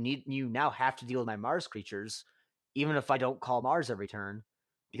right, you now have to deal with my Mars creatures, even if I don't call Mars every turn,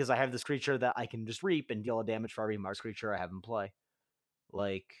 because I have this creature that I can just reap and deal a damage for every Mars creature I have in play.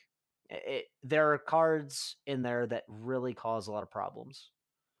 Like, there are cards in there that really cause a lot of problems.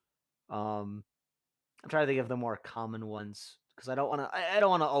 I'm trying to think of the more common ones because I don't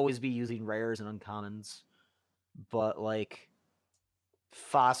want to always be using rares and uncommons, but like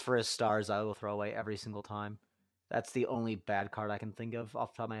Phosphorus Stars I will throw away every single time. That's the only bad card I can think of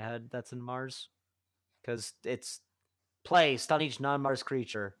off the top of my head that's in Mars. Because it's play, stun each non-Mars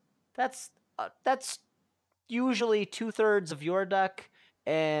creature. That's usually 2/3 of your deck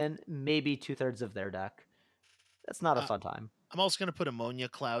and maybe 2/3 of their deck. That's not a fun time. I'm also going to put Ammonia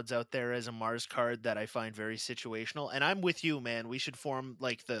Clouds out there as a Mars card that I find very situational. And I'm with you, man. We should form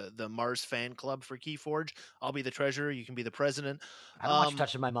like the Mars fan club for Keyforge. I'll be the treasurer. You can be the president. I don't want you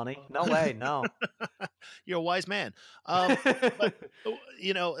touching my money. No way. No. You're a wise man. But,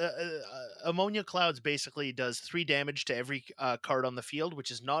 you know, Ammonia Clouds basically does 3 damage to every card on the field, which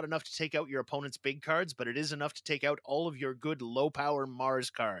is not enough to take out your opponent's big cards, but it is enough to take out all of your good low power Mars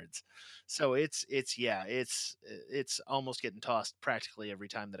cards. So it's almost getting tossed practically every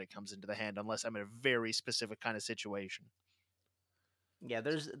time that it comes into the hand, unless I'm in a very specific kind of situation. Yeah,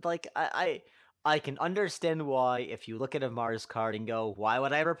 there's like I can understand why if you look at a Mars card and go, why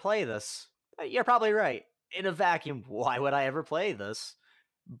would I ever play this? You're probably right. In a vacuum, why would I ever play this?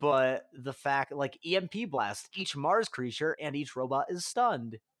 But the fact, like EMP Blast, each Mars creature and each robot is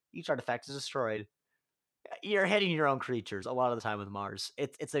stunned. Each artifact is destroyed. You're hitting your own creatures a lot of the time with Mars.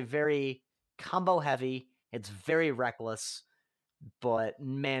 It's a very combo heavy. It's very reckless. But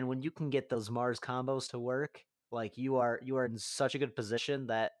man, when you can get those Mars combos to work, like you are in such a good position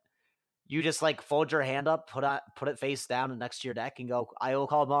that you just like fold your hand up, put it face down next to your deck, and go, I will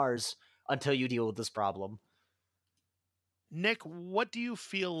call Mars until you deal with this problem. Nick, what do you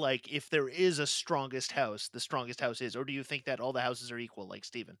feel like if there is a strongest house, the strongest house is, or do you think that all the houses are equal, like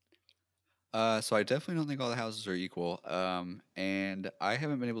Steven? So I definitely don't think all the houses are equal. And I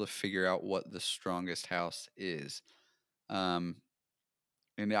haven't been able to figure out what the strongest house is. And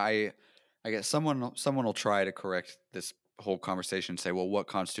I guess someone will try to correct this whole conversation and say, well, what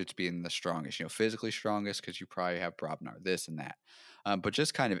constitutes being the strongest? You know, physically strongest because you probably have Brobnar, this and that. But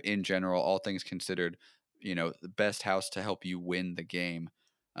just kind of in general, all things considered, you know, the best house to help you win the game.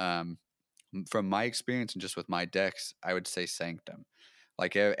 From my experience and just with my decks, I would say Sanctum.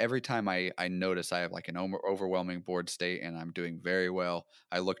 Like every time I notice I have like an overwhelming board state and I'm doing very well,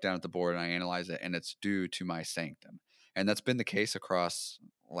 I look down at the board and I analyze it, and it's due to my Sanctum. And that's been the case across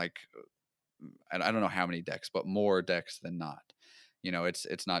like I don't know how many decks, but more decks than not. You know, it's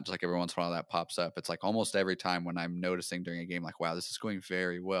not just like every once in a while that pops up. It's like almost every time when I'm noticing during a game, like, wow, this is going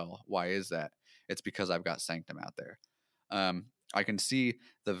very well. Why is that? It's because I've got Sanctum out there. I can see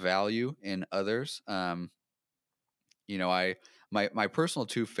the value in others. You know, my personal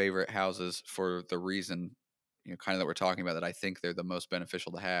 2 favorite houses for the reason, you know, kind of that we're talking about, that I think they're the most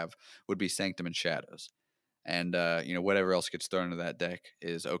beneficial to have, would be Sanctum and Shadows. And you know, whatever else gets thrown into that deck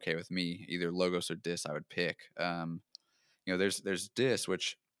is okay with me. Either Logos or Dis I would pick. You know, there's Dis,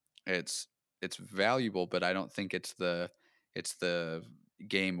 which it's valuable, but I don't think it's the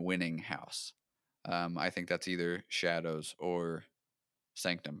game winning house. I think that's either Shadows or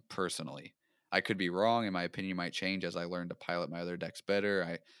Sanctum personally. I could be wrong, and my opinion might change as I learn to pilot my other decks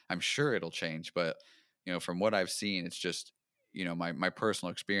better. I'm sure it'll change, but you know, from what I've seen, it's just, you know, my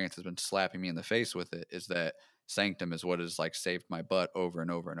personal experience has been slapping me in the face with it, is that Sanctum is what has like saved my butt over and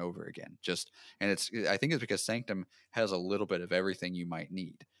over and over again. I think it's because Sanctum has a little bit of everything you might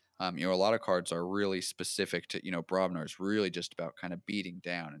need. You know, a lot of cards are really specific to, you know, Brobnar is really just about kind of beating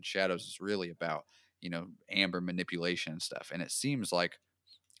down, and Shadows is really about, you know, amber manipulation and stuff. And it seems like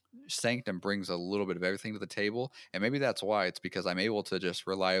Sanctum brings a little bit of everything to the table, and maybe that's why. It's because I'm able to just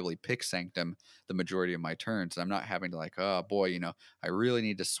reliably pick Sanctum the majority of my turns. I'm not having to like, oh boy, you know, I really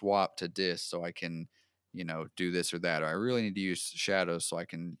need to swap to Dis so I can, you know, do this or that, or I really need to use Shadows so I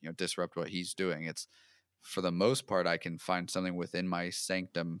can, you know, disrupt what he's doing. It's, for the most part, I can find something within my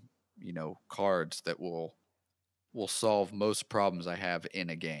Sanctum, you know, cards that will solve most problems I have in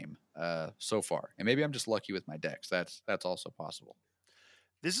a game so far. And maybe I'm just lucky with my decks. That's also possible.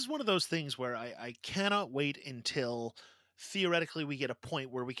 This is one of those things where I cannot wait until theoretically we get a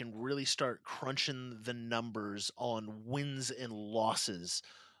point where we can really start crunching the numbers on wins and losses.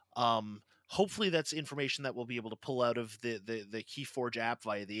 Hopefully that's information that we'll be able to pull out of the Keyforge app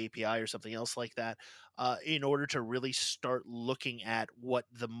via the API or something else like that, in order to really start looking at what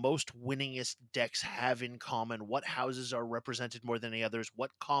the most winningest decks have in common, what houses are represented more than any others,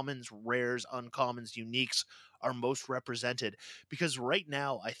 what commons, rares, uncommons, uniques are most represented. Because right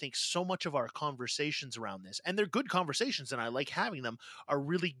now, I think so much of our conversations around this, and they're good conversations and I like having them, are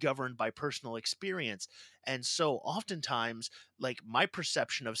really governed by personal experience. And so oftentimes, like, my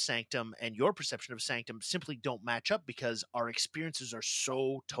perception of Sanctum and your perception of Sanctum simply don't match up because our experiences are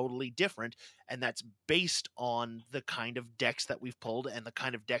so totally different. And that's based on the kind of decks that we've pulled and the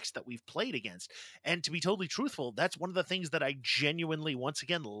kind of decks that we've played against. And to be totally truthful, that's one of the things that I genuinely, once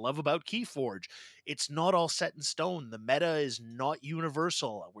again, love about Keyforge. It's not all set in stone. The meta is not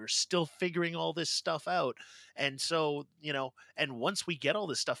universal. We're still figuring all this stuff out. And so, you know, and once we get all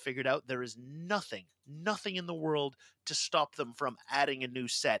this stuff figured out, there is nothing in the world to stop them from adding a new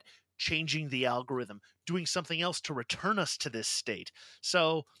set, changing the algorithm, doing something else to return us to this state.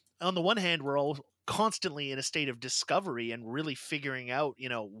 So, on the one hand, we're all constantly in a state of discovery and really figuring out, you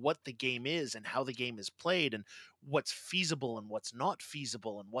know, what the game is and how the game is played and what's feasible and what's not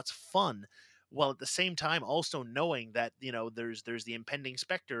feasible and what's fun, while at the same time also knowing that, you know, there's the impending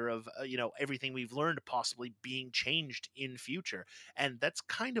specter of you know, everything we've learned possibly being changed in future. And that's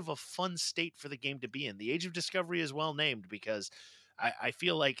kind of a fun state for the game to be in. The Age of Discovery is well named because I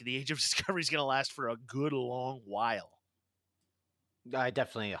feel like the Age of Discovery is going to last for a good long while. I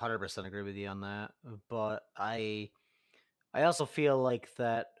definitely 100% agree with you on that, but I also feel like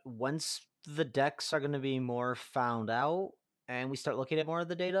that once the decks are going to be more found out and we start looking at more of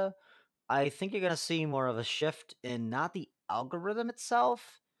the data, I think you're going to see more of a shift in not the algorithm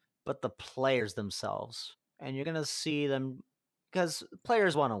itself, but the players themselves. And you're going to see them, because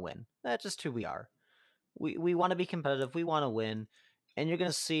players want to win. That's just who we are. We want to be competitive. We want to win. And you're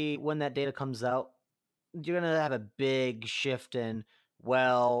going to see when that data comes out, you're going to have a big shift in,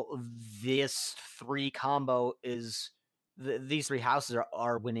 well, this three combo is, these three houses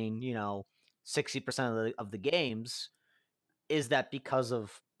are winning, 60% of the games. Is that because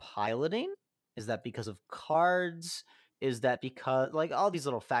of piloting? Is that because of cards? Is that because, like, all these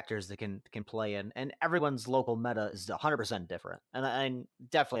little factors that can play in, and everyone's local meta is 100% different. And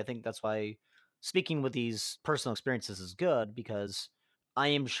definitely, I think that's why speaking with these personal experiences is good, because I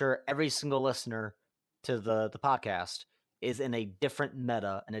am sure every single listener to the podcast is in a different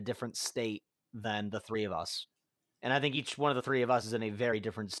meta and a different state than the three of us. And I think each one of the three of us is in a very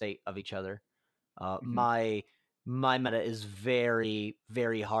different state of each other. My meta is very,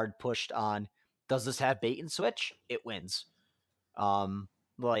 very hard pushed on, does this have bait and switch? It wins.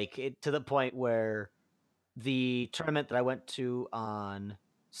 Like, it, to the point where the tournament that I went to on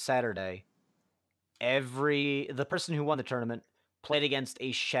Saturday, the person who won the tournament played against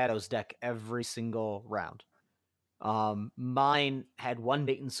a Shadows deck every single round. Mine had one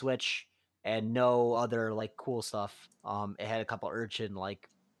bait and switch and no other, like, cool stuff. It had a couple urchin, like,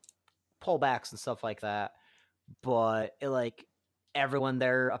 pullbacks and stuff like that, but everyone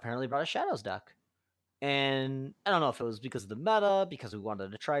there apparently brought a Shadows deck. And I don't know if it was because of the meta, because we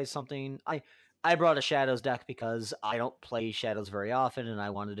wanted to try something. I brought a Shadows deck because I don't play Shadows very often and I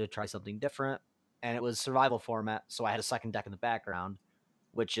wanted to try something different. And it was survival format, so I had a second deck in the background,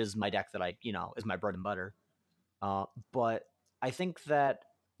 which is my deck that is my bread and butter. But I think that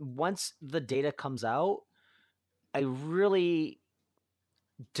once the data comes out, I really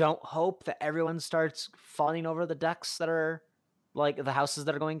don't hope that everyone starts fawning over the decks that are, like, the houses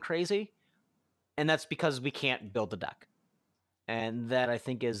that are going crazy. And that's because we can't build the deck. And that, I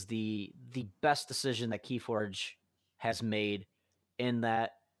think, is the best decision that Keyforge has made, in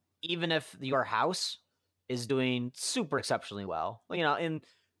that even if your house is doing super exceptionally well,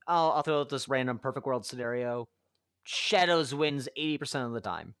 I'll throw out this random perfect world scenario. Shadows wins 80% of the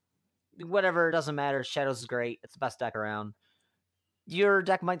time. Whatever, it doesn't matter. Shadows is great. It's the best deck around. Your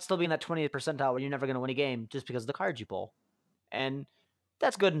deck might still be in that 20th percentile where you're never going to win a game just because of the cards you pull. And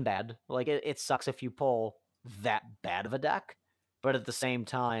that's good and bad. Like, it sucks if you pull that bad of a deck, but at the same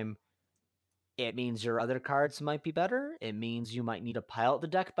time, it means your other cards might be better. It means you might need to pilot the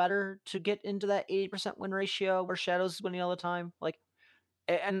deck better to get into that 80% win ratio where Shadows is winning all the time. Like,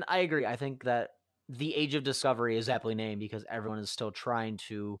 and I agree. I think that the Age of Discovery is aptly named because everyone is still trying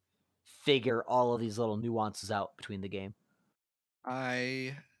to figure all of these little nuances out between the game.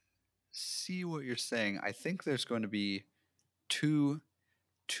 I see what you're saying. I think there's going to be two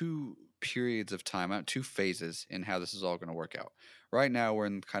periods of time, two phases in how this is all going to work out. Right now, we're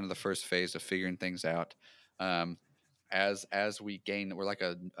in kind of the first phase of figuring things out. As we gain, we're like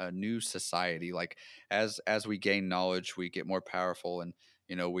a new society. Like as we gain knowledge, we get more powerful, and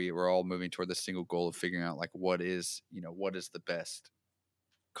we're all moving toward the single goal of figuring out like what is the best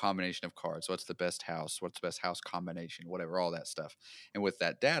combination of cards, what's the best house combination, whatever, all that stuff. And with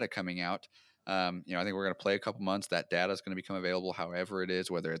that data coming out, I think we're going to play a couple months. That data is going to become available however it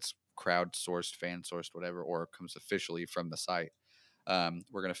is, whether it's crowdsourced, fan sourced, whatever, or comes officially from the site.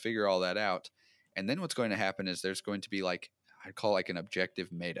 We're going to figure all that out. And then what's going to happen is there's going to be like, I'd call like an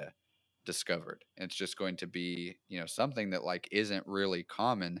objective meta discovered. And it's just going to be, something that like isn't really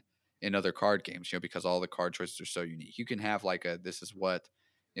common in other card games, because all the card choices are so unique. You can have like this is what,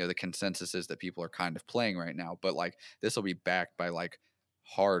 the consensus is that people are kind of playing right now, but like this will be backed by like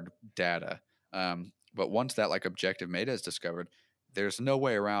hard data. But once that like objective meta is discovered, there's no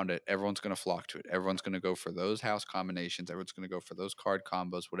way around it. Everyone's going to flock to it. Everyone's going to go for those house combinations. Everyone's going to go for those card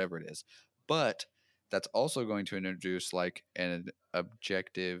combos, whatever it is. But that's also going to introduce like an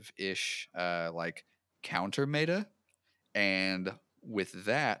objective-ish like counter meta. And with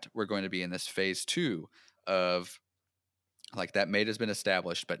that, we're going to be in this phase 2 of like that meta has been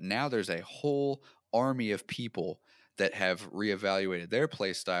established, but now there's a whole army of people that have reevaluated their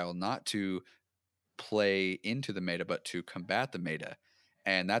play style, not to play into the meta, but to combat the meta.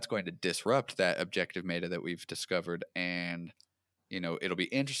 And that's going to disrupt that objective meta that we've discovered. And, it'll be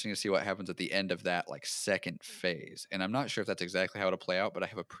interesting to see what happens at the end of that like second phase. And I'm not sure if that's exactly how it'll play out, but I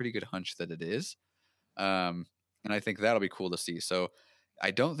have a pretty good hunch that it is. And I think that'll be cool to see. So I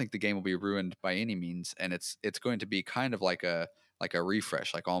don't think the game will be ruined by any means, and it's going to be kind of like a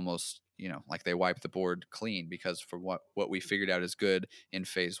refresh, like almost like they wipe the board clean, because for what we figured out is good in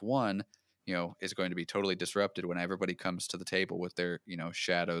phase 1, is going to be totally disrupted when everybody comes to the table with their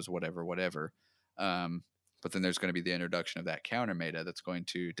shadows, whatever. But then there's going to be the introduction of that counter meta that's going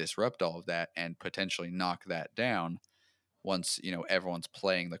to disrupt all of that and potentially knock that down once everyone's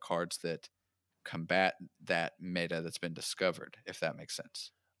playing the cards that combat that meta that's been discovered, if that makes sense.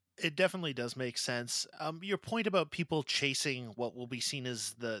 It definitely does make sense. Your point about people chasing what will be seen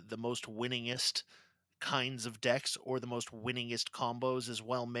as the most winningest kinds of decks or the most winningest combos is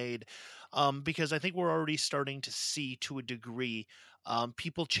well made, because I think we're already starting to see, to a degree,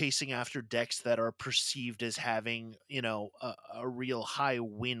 people chasing after decks that are perceived as having a real high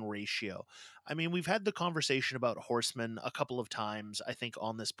win ratio. I mean, we've had the conversation about Horsemen a couple of times, I think,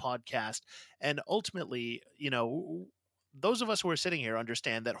 on this podcast, and ultimately, those of us who are sitting here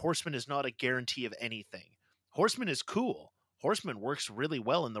understand that Horseman is not a guarantee of anything. Horseman is cool. Horseman works really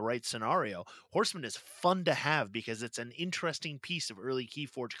well in the right scenario. Horseman is fun to have because it's an interesting piece of early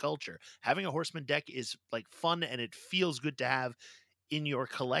Keyforge culture. Having a Horseman deck is like fun, and it feels good to have in your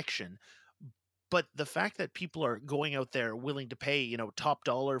collection. But the fact that people are going out there willing to pay, top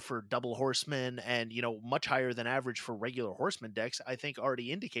dollar for double Horseman and, much higher than average for regular Horseman decks, I think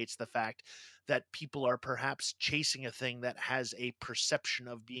already indicates the fact that people are perhaps chasing a thing that has a perception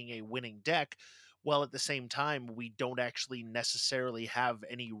of being a winning deck, while at the same time, we don't actually necessarily have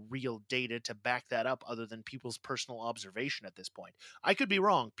any real data to back that up other than people's personal observation at this point. I could be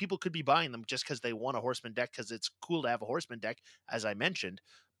wrong. People could be buying them just because they want a Horseman deck because it's cool to have a Horseman deck, as I mentioned.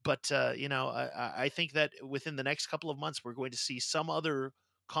 But, I think that within the next couple of months, we're going to see some other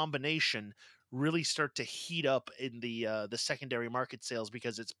combination really start to heat up in the secondary market sales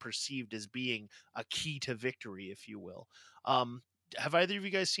because it's perceived as being a key to victory, if you will. Have either of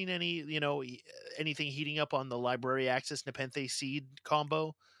you guys seen anything heating up on the Library Access Nepenthe Seed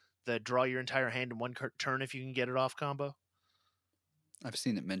combo? The draw your entire hand in one turn if you can get it off combo? I've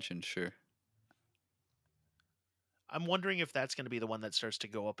seen it mentioned, sure. I'm wondering if that's going to be the one that starts to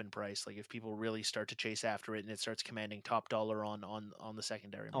go up in price. Like if people really start to chase after it and it starts commanding top dollar on the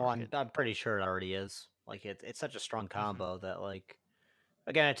secondary market. I'm pretty sure it already is. Like it's such a strong combo that like,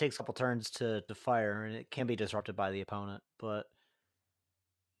 again, it takes a couple turns to fire and it can be disrupted by the opponent. But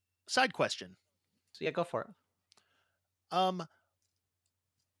side question. so yeah, go for it. What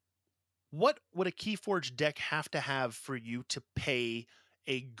would a Keyforge deck have to have for you to pay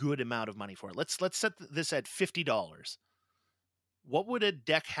a good amount of money for it? Let's set this at $50. What would a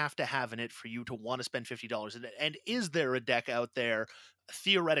deck have to have in it for you to want to spend $50? And is there a deck out there,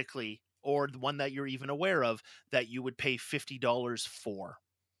 theoretically, or the one that you're even aware of, that you would pay $50 for?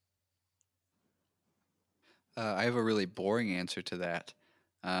 I have a really boring answer to that.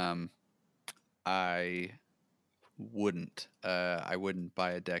 I wouldn't. I wouldn't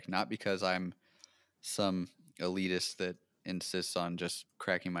buy a deck, not because I'm some elitist that insists on just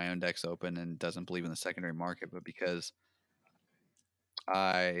cracking my own decks open and doesn't believe in the secondary market, but because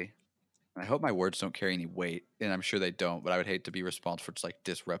I hope my words don't carry any weight, and I'm sure they don't, but I would hate to be responsible for just like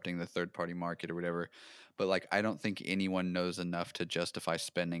disrupting the third party market or whatever. But like, I don't think anyone knows enough to justify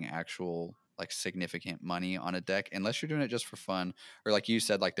spending actual like significant money on a deck unless you're doing it just for fun. Or like you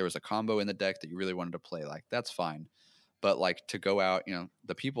said, like there was a combo in the deck that you really wanted to play, like that's fine. But like to go out,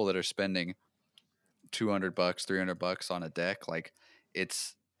 the people that are spending $200, $300 on a deck, like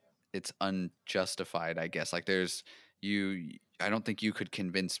it's unjustified, I guess. Like I don't think you could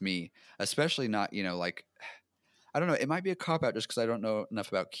convince me, especially not, like, I don't know. It might be a cop out just because I don't know enough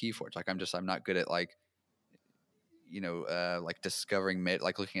about Keyforge. Like I'm not good at like, like discovering meta,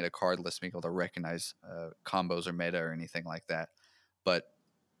 like looking at a card list, being able to recognize combos or meta or anything like that. But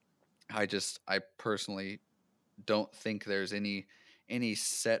I personally don't think there's any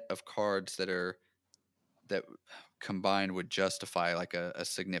set of cards that combined would justify like a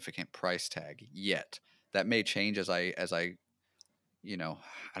significant price tag yet. That may change as I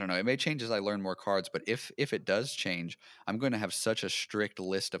I don't know. It may change as I learn more cards, but if it does change, I'm going to have such a strict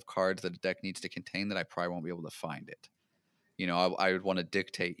list of cards that a deck needs to contain that I probably won't be able to find it. I would want to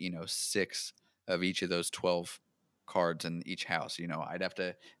dictate 6 of each of those 12 cards in each house. I'd have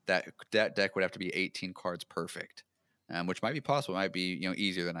to that deck would have to be 18 cards perfect, which might be possible. It might be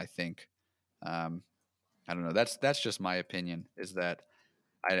easier than I think. I don't know. That's just my opinion. Is that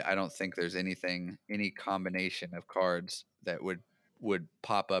I don't think there's any combination of cards that would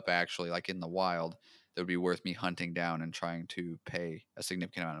pop up actually like in the wild that would be worth me hunting down and trying to pay a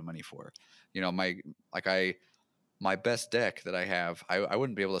significant amount of money for. My best deck that I have, I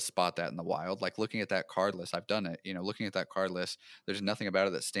wouldn't be able to spot that in the wild. Like looking at that card list, I've done it. Looking at that card list, there's nothing about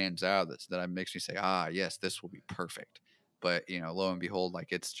it that stands out that makes me say, yes, this will be perfect. But lo and behold,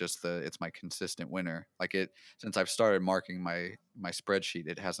 like it's my consistent winner. Like since I've started marking my spreadsheet,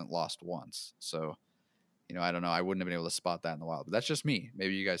 it hasn't lost once. So I don't know. I wouldn't have been able to spot that in the wild. But that's just me.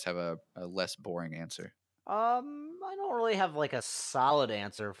 Maybe you guys have a less boring answer. I don't really have like a solid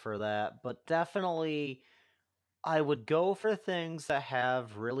answer for that, but definitely I would go for things that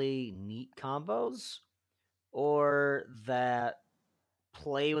have really neat combos or that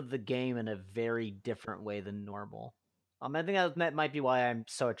play with the game in a very different way than normal. I think that might be why I'm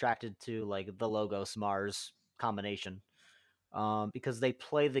so attracted to like the Logos Mars combination, because they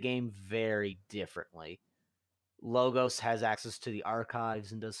play the game very differently. Logos has access to the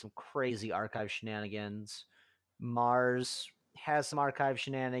archives and does some crazy archive shenanigans. Mars has some archive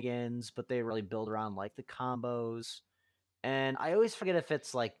shenanigans, but they really build around like the combos. And I always forget if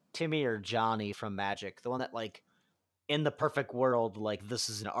it's like Timmy or Johnny from Magic, the one that like in the perfect world, like this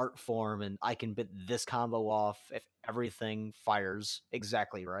is an art form and I can bit this combo off if everything fires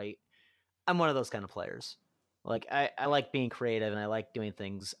exactly right. I'm one of those kind of players. Like I like being creative and I like doing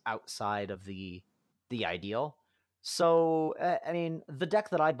things outside of the ideal. So I mean, the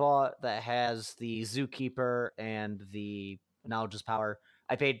deck that I bought that has the Zookeeper and the Knowledge's Power,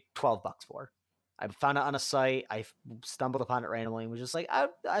 I paid $12 for. I found it on a site. I stumbled upon it randomly and was just like,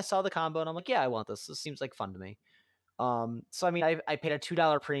 I saw the combo and I'm like, yeah, I want this. This seems like fun to me. So I mean, I paid a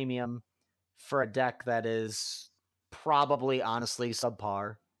 $2 premium for a deck that is probably honestly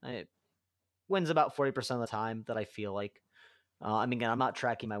subpar. It wins about 40% of the time that I feel like. I mean, again, I'm not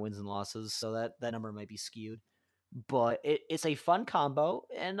tracking my wins and losses, so that number might be skewed. But it's a fun combo,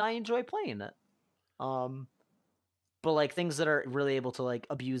 and I enjoy playing it. But like things that are really able to like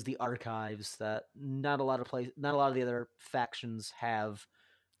abuse the archives that not a lot of the other factions have.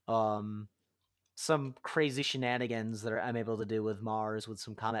 Some crazy shenanigans that I'm able to do with Mars with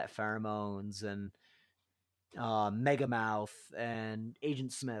some Comet Pheromones and Megamouth and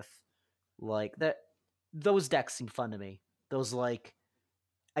Agent Smith. Like that, those decks seem fun to me. Those like,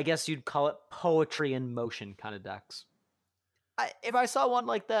 I guess you'd call it poetry in motion kind of decks. If I saw one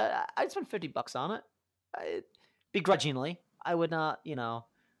like that, I'd spend $50 on it. Begrudgingly, I would not.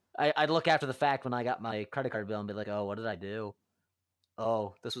 I'd look after the fact when I got my credit card bill and be like, "Oh, what did I do?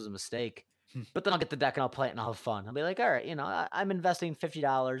 Oh, this was a mistake." But then I'll get the deck and I'll play it and I'll have fun. I'll be like, all right, I'm investing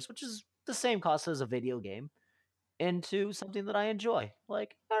 $50, which is the same cost as a video game, into something that I enjoy.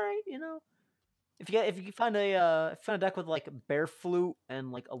 Like, all right, if you find a deck with like Bear Flute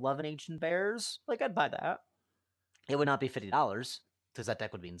and like 11 Ancient Bears, like I'd buy that. It would not be $50 because that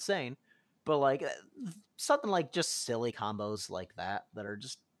deck would be insane. But like something like just silly combos like that are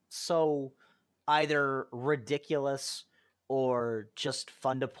just so either ridiculous or just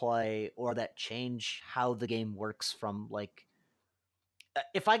fun to play, or that change how the game works from like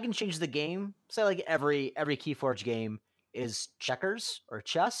if I can change the game, say like every Keyforge game is checkers or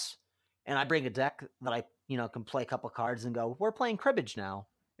chess, and I bring a deck that I can play a couple cards and go, we're playing cribbage now,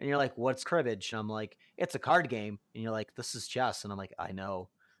 and you're like, what's cribbage? And I'm like, it's a card game, and you're like, this is chess, and I'm like, I know.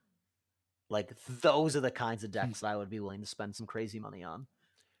 Like those are the kinds of decks that I would be willing to spend some crazy money on.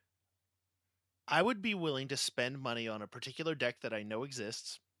 I would be willing to spend money on a particular deck that I know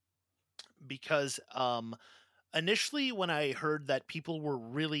exists because initially when I heard that people were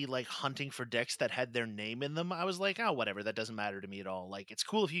really like hunting for decks that had their name in them, I was like, oh, whatever, that doesn't matter to me at all. Like, it's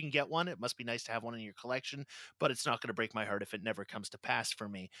cool if you can get one. It must be nice to have one in your collection, but it's not going to break my heart if it never comes to pass for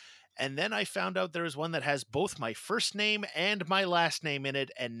me. And then I found out there is one that has both my first name and my last name in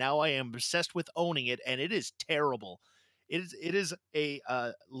it, and now I am obsessed with owning it, and it is terrible. It is a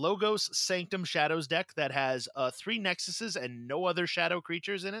Logos Sanctum Shadows deck that has 3 Nexuses and no other shadow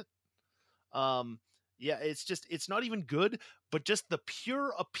creatures in it. Yeah, it's not even good, but just the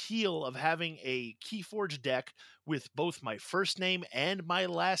pure appeal of having a Keyforge deck with both my first name and my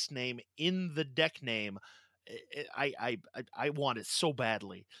last name in the deck name, I want it so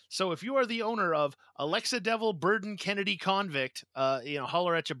badly. So if you are the owner of Alexa Devil, Burden, Kennedy, Convict,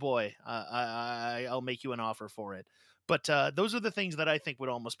 holler at your boy. I'll make you an offer for it. But those are the things that I think would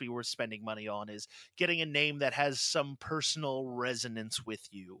almost be worth spending money on, is getting a name that has some personal resonance with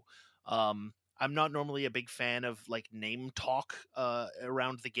you. I'm not normally a big fan of like name talk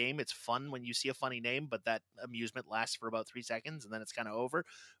around the game. It's fun when you see a funny name, but that amusement lasts for about 3 seconds and then it's kind of over.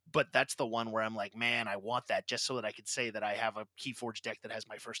 But that's the one where I'm like, man, I want that just so that I could say that I have a Keyforge deck that has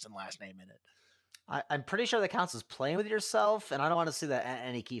my first and last name in it. I'm pretty sure that counts as playing with yourself, and I don't want to see that at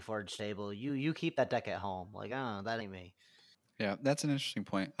any Keyforge table. You keep that deck at home. Like, oh, that ain't me. Yeah, that's an interesting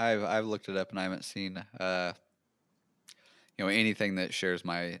point. I've looked it up and I haven't seen anything that shares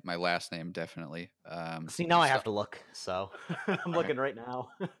my last name. Definitely. See, now I have to look. So I'm looking right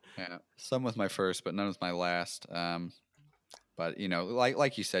now. Yeah, some with my first, but none with my last. But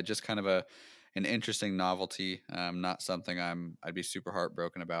like you said, just kind of an interesting novelty. Not something I'd be super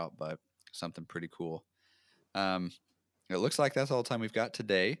heartbroken about, but something pretty cool. It looks like that's all the time we've got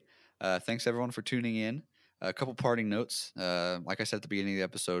today. Thanks everyone for tuning in. A couple parting notes. Like I said at the beginning of the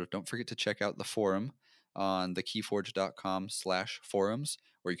episode, don't forget to check out the forum on thekeyforge.com/forums,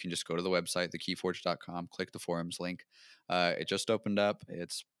 where you can just go to the website, thekeyforge.com, click the forums link. It just opened up.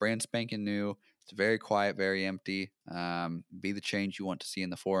 It's brand spanking new. It's very quiet, very empty. Be the change you want to see in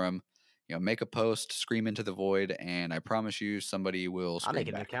the forum. Make a post, scream into the void, and I promise you somebody will scream I'll make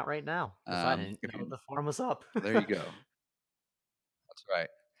an back. account right now. If I didn't know the forum was up. There you go. That's right.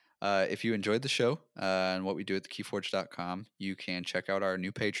 If you enjoyed the show and what we do at thekeyforge.com, you can check out our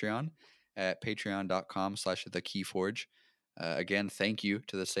new Patreon at patreon.com/thekeyforge. Again, thank you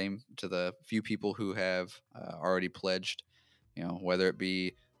to the few people who have already pledged, whether it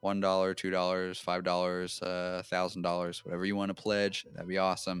be $1, $2, $5, $1,000, whatever you want to pledge, that'd be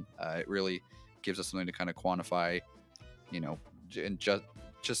awesome. It really gives us something to kind of quantify, and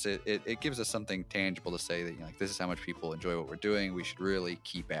it gives us something tangible to say that this is how much people enjoy what we're doing. We should really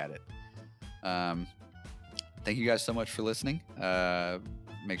keep at it. Thank you guys so much for listening.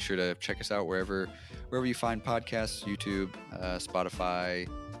 Make sure to check us out wherever you find podcasts, YouTube, Spotify,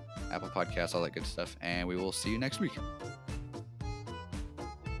 Apple Podcasts, all that good stuff. And we will see you next week.